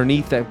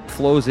underneath that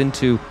flows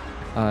into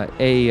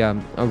a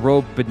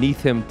robe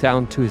beneath him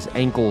down to his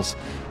ankles.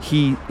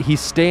 He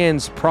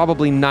stands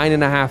probably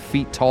 9.5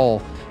 feet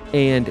tall,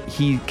 and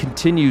he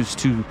continues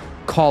to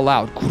call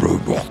out,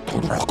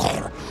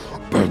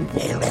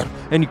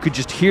 and you could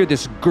just hear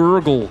this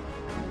gurgle,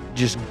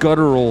 just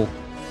guttural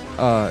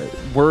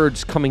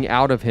words coming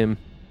out of him.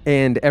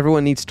 And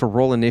everyone needs to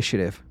roll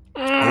initiative.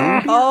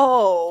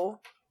 Oh.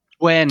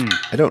 When?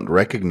 I don't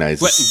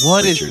recognize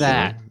What is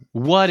that?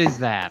 What is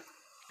that?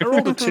 I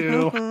rolled a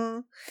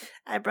 2.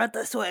 I brought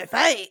this to a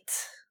fight.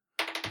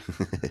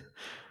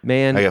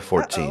 Man. I got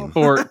 14.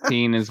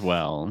 14 as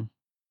well.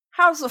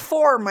 How's the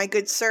 4, my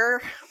good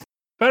sir?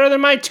 Better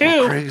than my 2.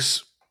 Oh,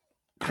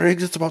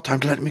 Kriggs, it's about time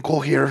to let me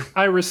go here.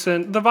 I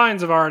rescind. The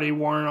vines have already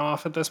worn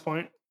off at this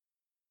point.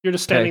 You're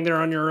just standing there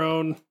on your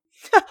own.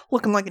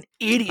 Looking like an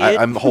idiot.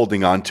 I'm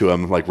holding on to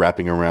him, like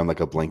wrapping around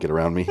like a blanket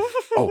around me.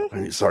 Oh,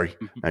 sorry.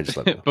 I just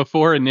let it go.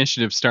 Before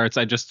initiative starts,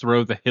 I just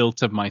throw the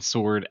hilt of my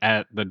sword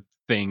at the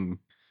thing.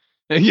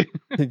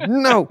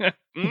 No!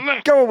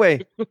 Go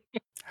away!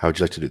 How would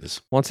you like to do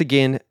this? Once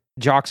again,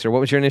 Joxer, what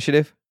was your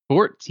initiative?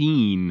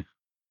 14.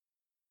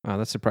 Wow,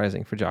 that's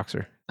surprising for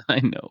Joxer.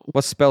 I know.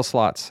 What spell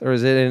slots? Or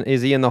is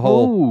he in the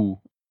hole? Ooh.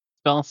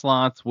 Spell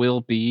slots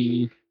will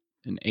be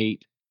an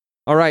 8.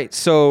 All right,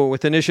 so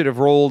with initiative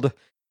rolled,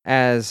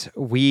 as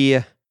we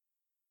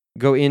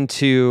go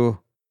into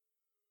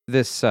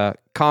this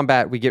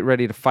combat, we get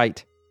ready to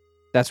fight.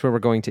 That's where we're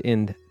going to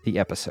end the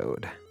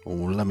episode. Oh,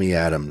 let me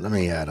at him. I'm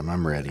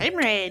ready. I'm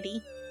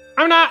ready.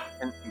 I'm not.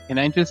 Can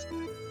I just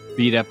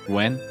beat up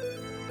Gwen?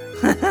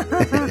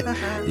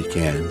 You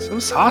can. So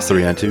saucy.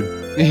 3 on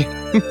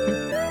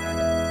 2.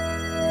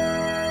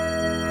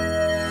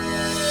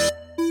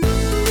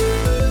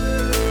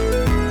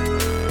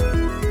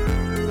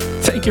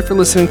 Thank you for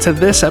listening to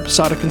this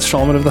episodic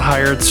installment of The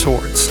Hired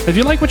Swords. If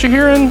you like what you're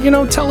hearing,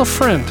 tell a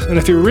friend. And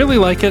if you really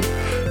like it,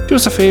 do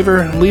us a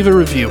favor, leave a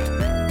review.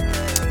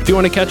 If you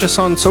want to catch us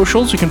on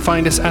socials, you can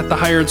find us at The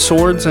Hired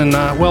Swords and,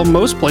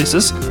 most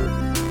places.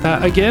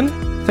 Again,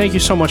 thank you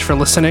so much for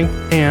listening,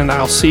 and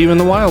I'll see you in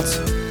the wilds.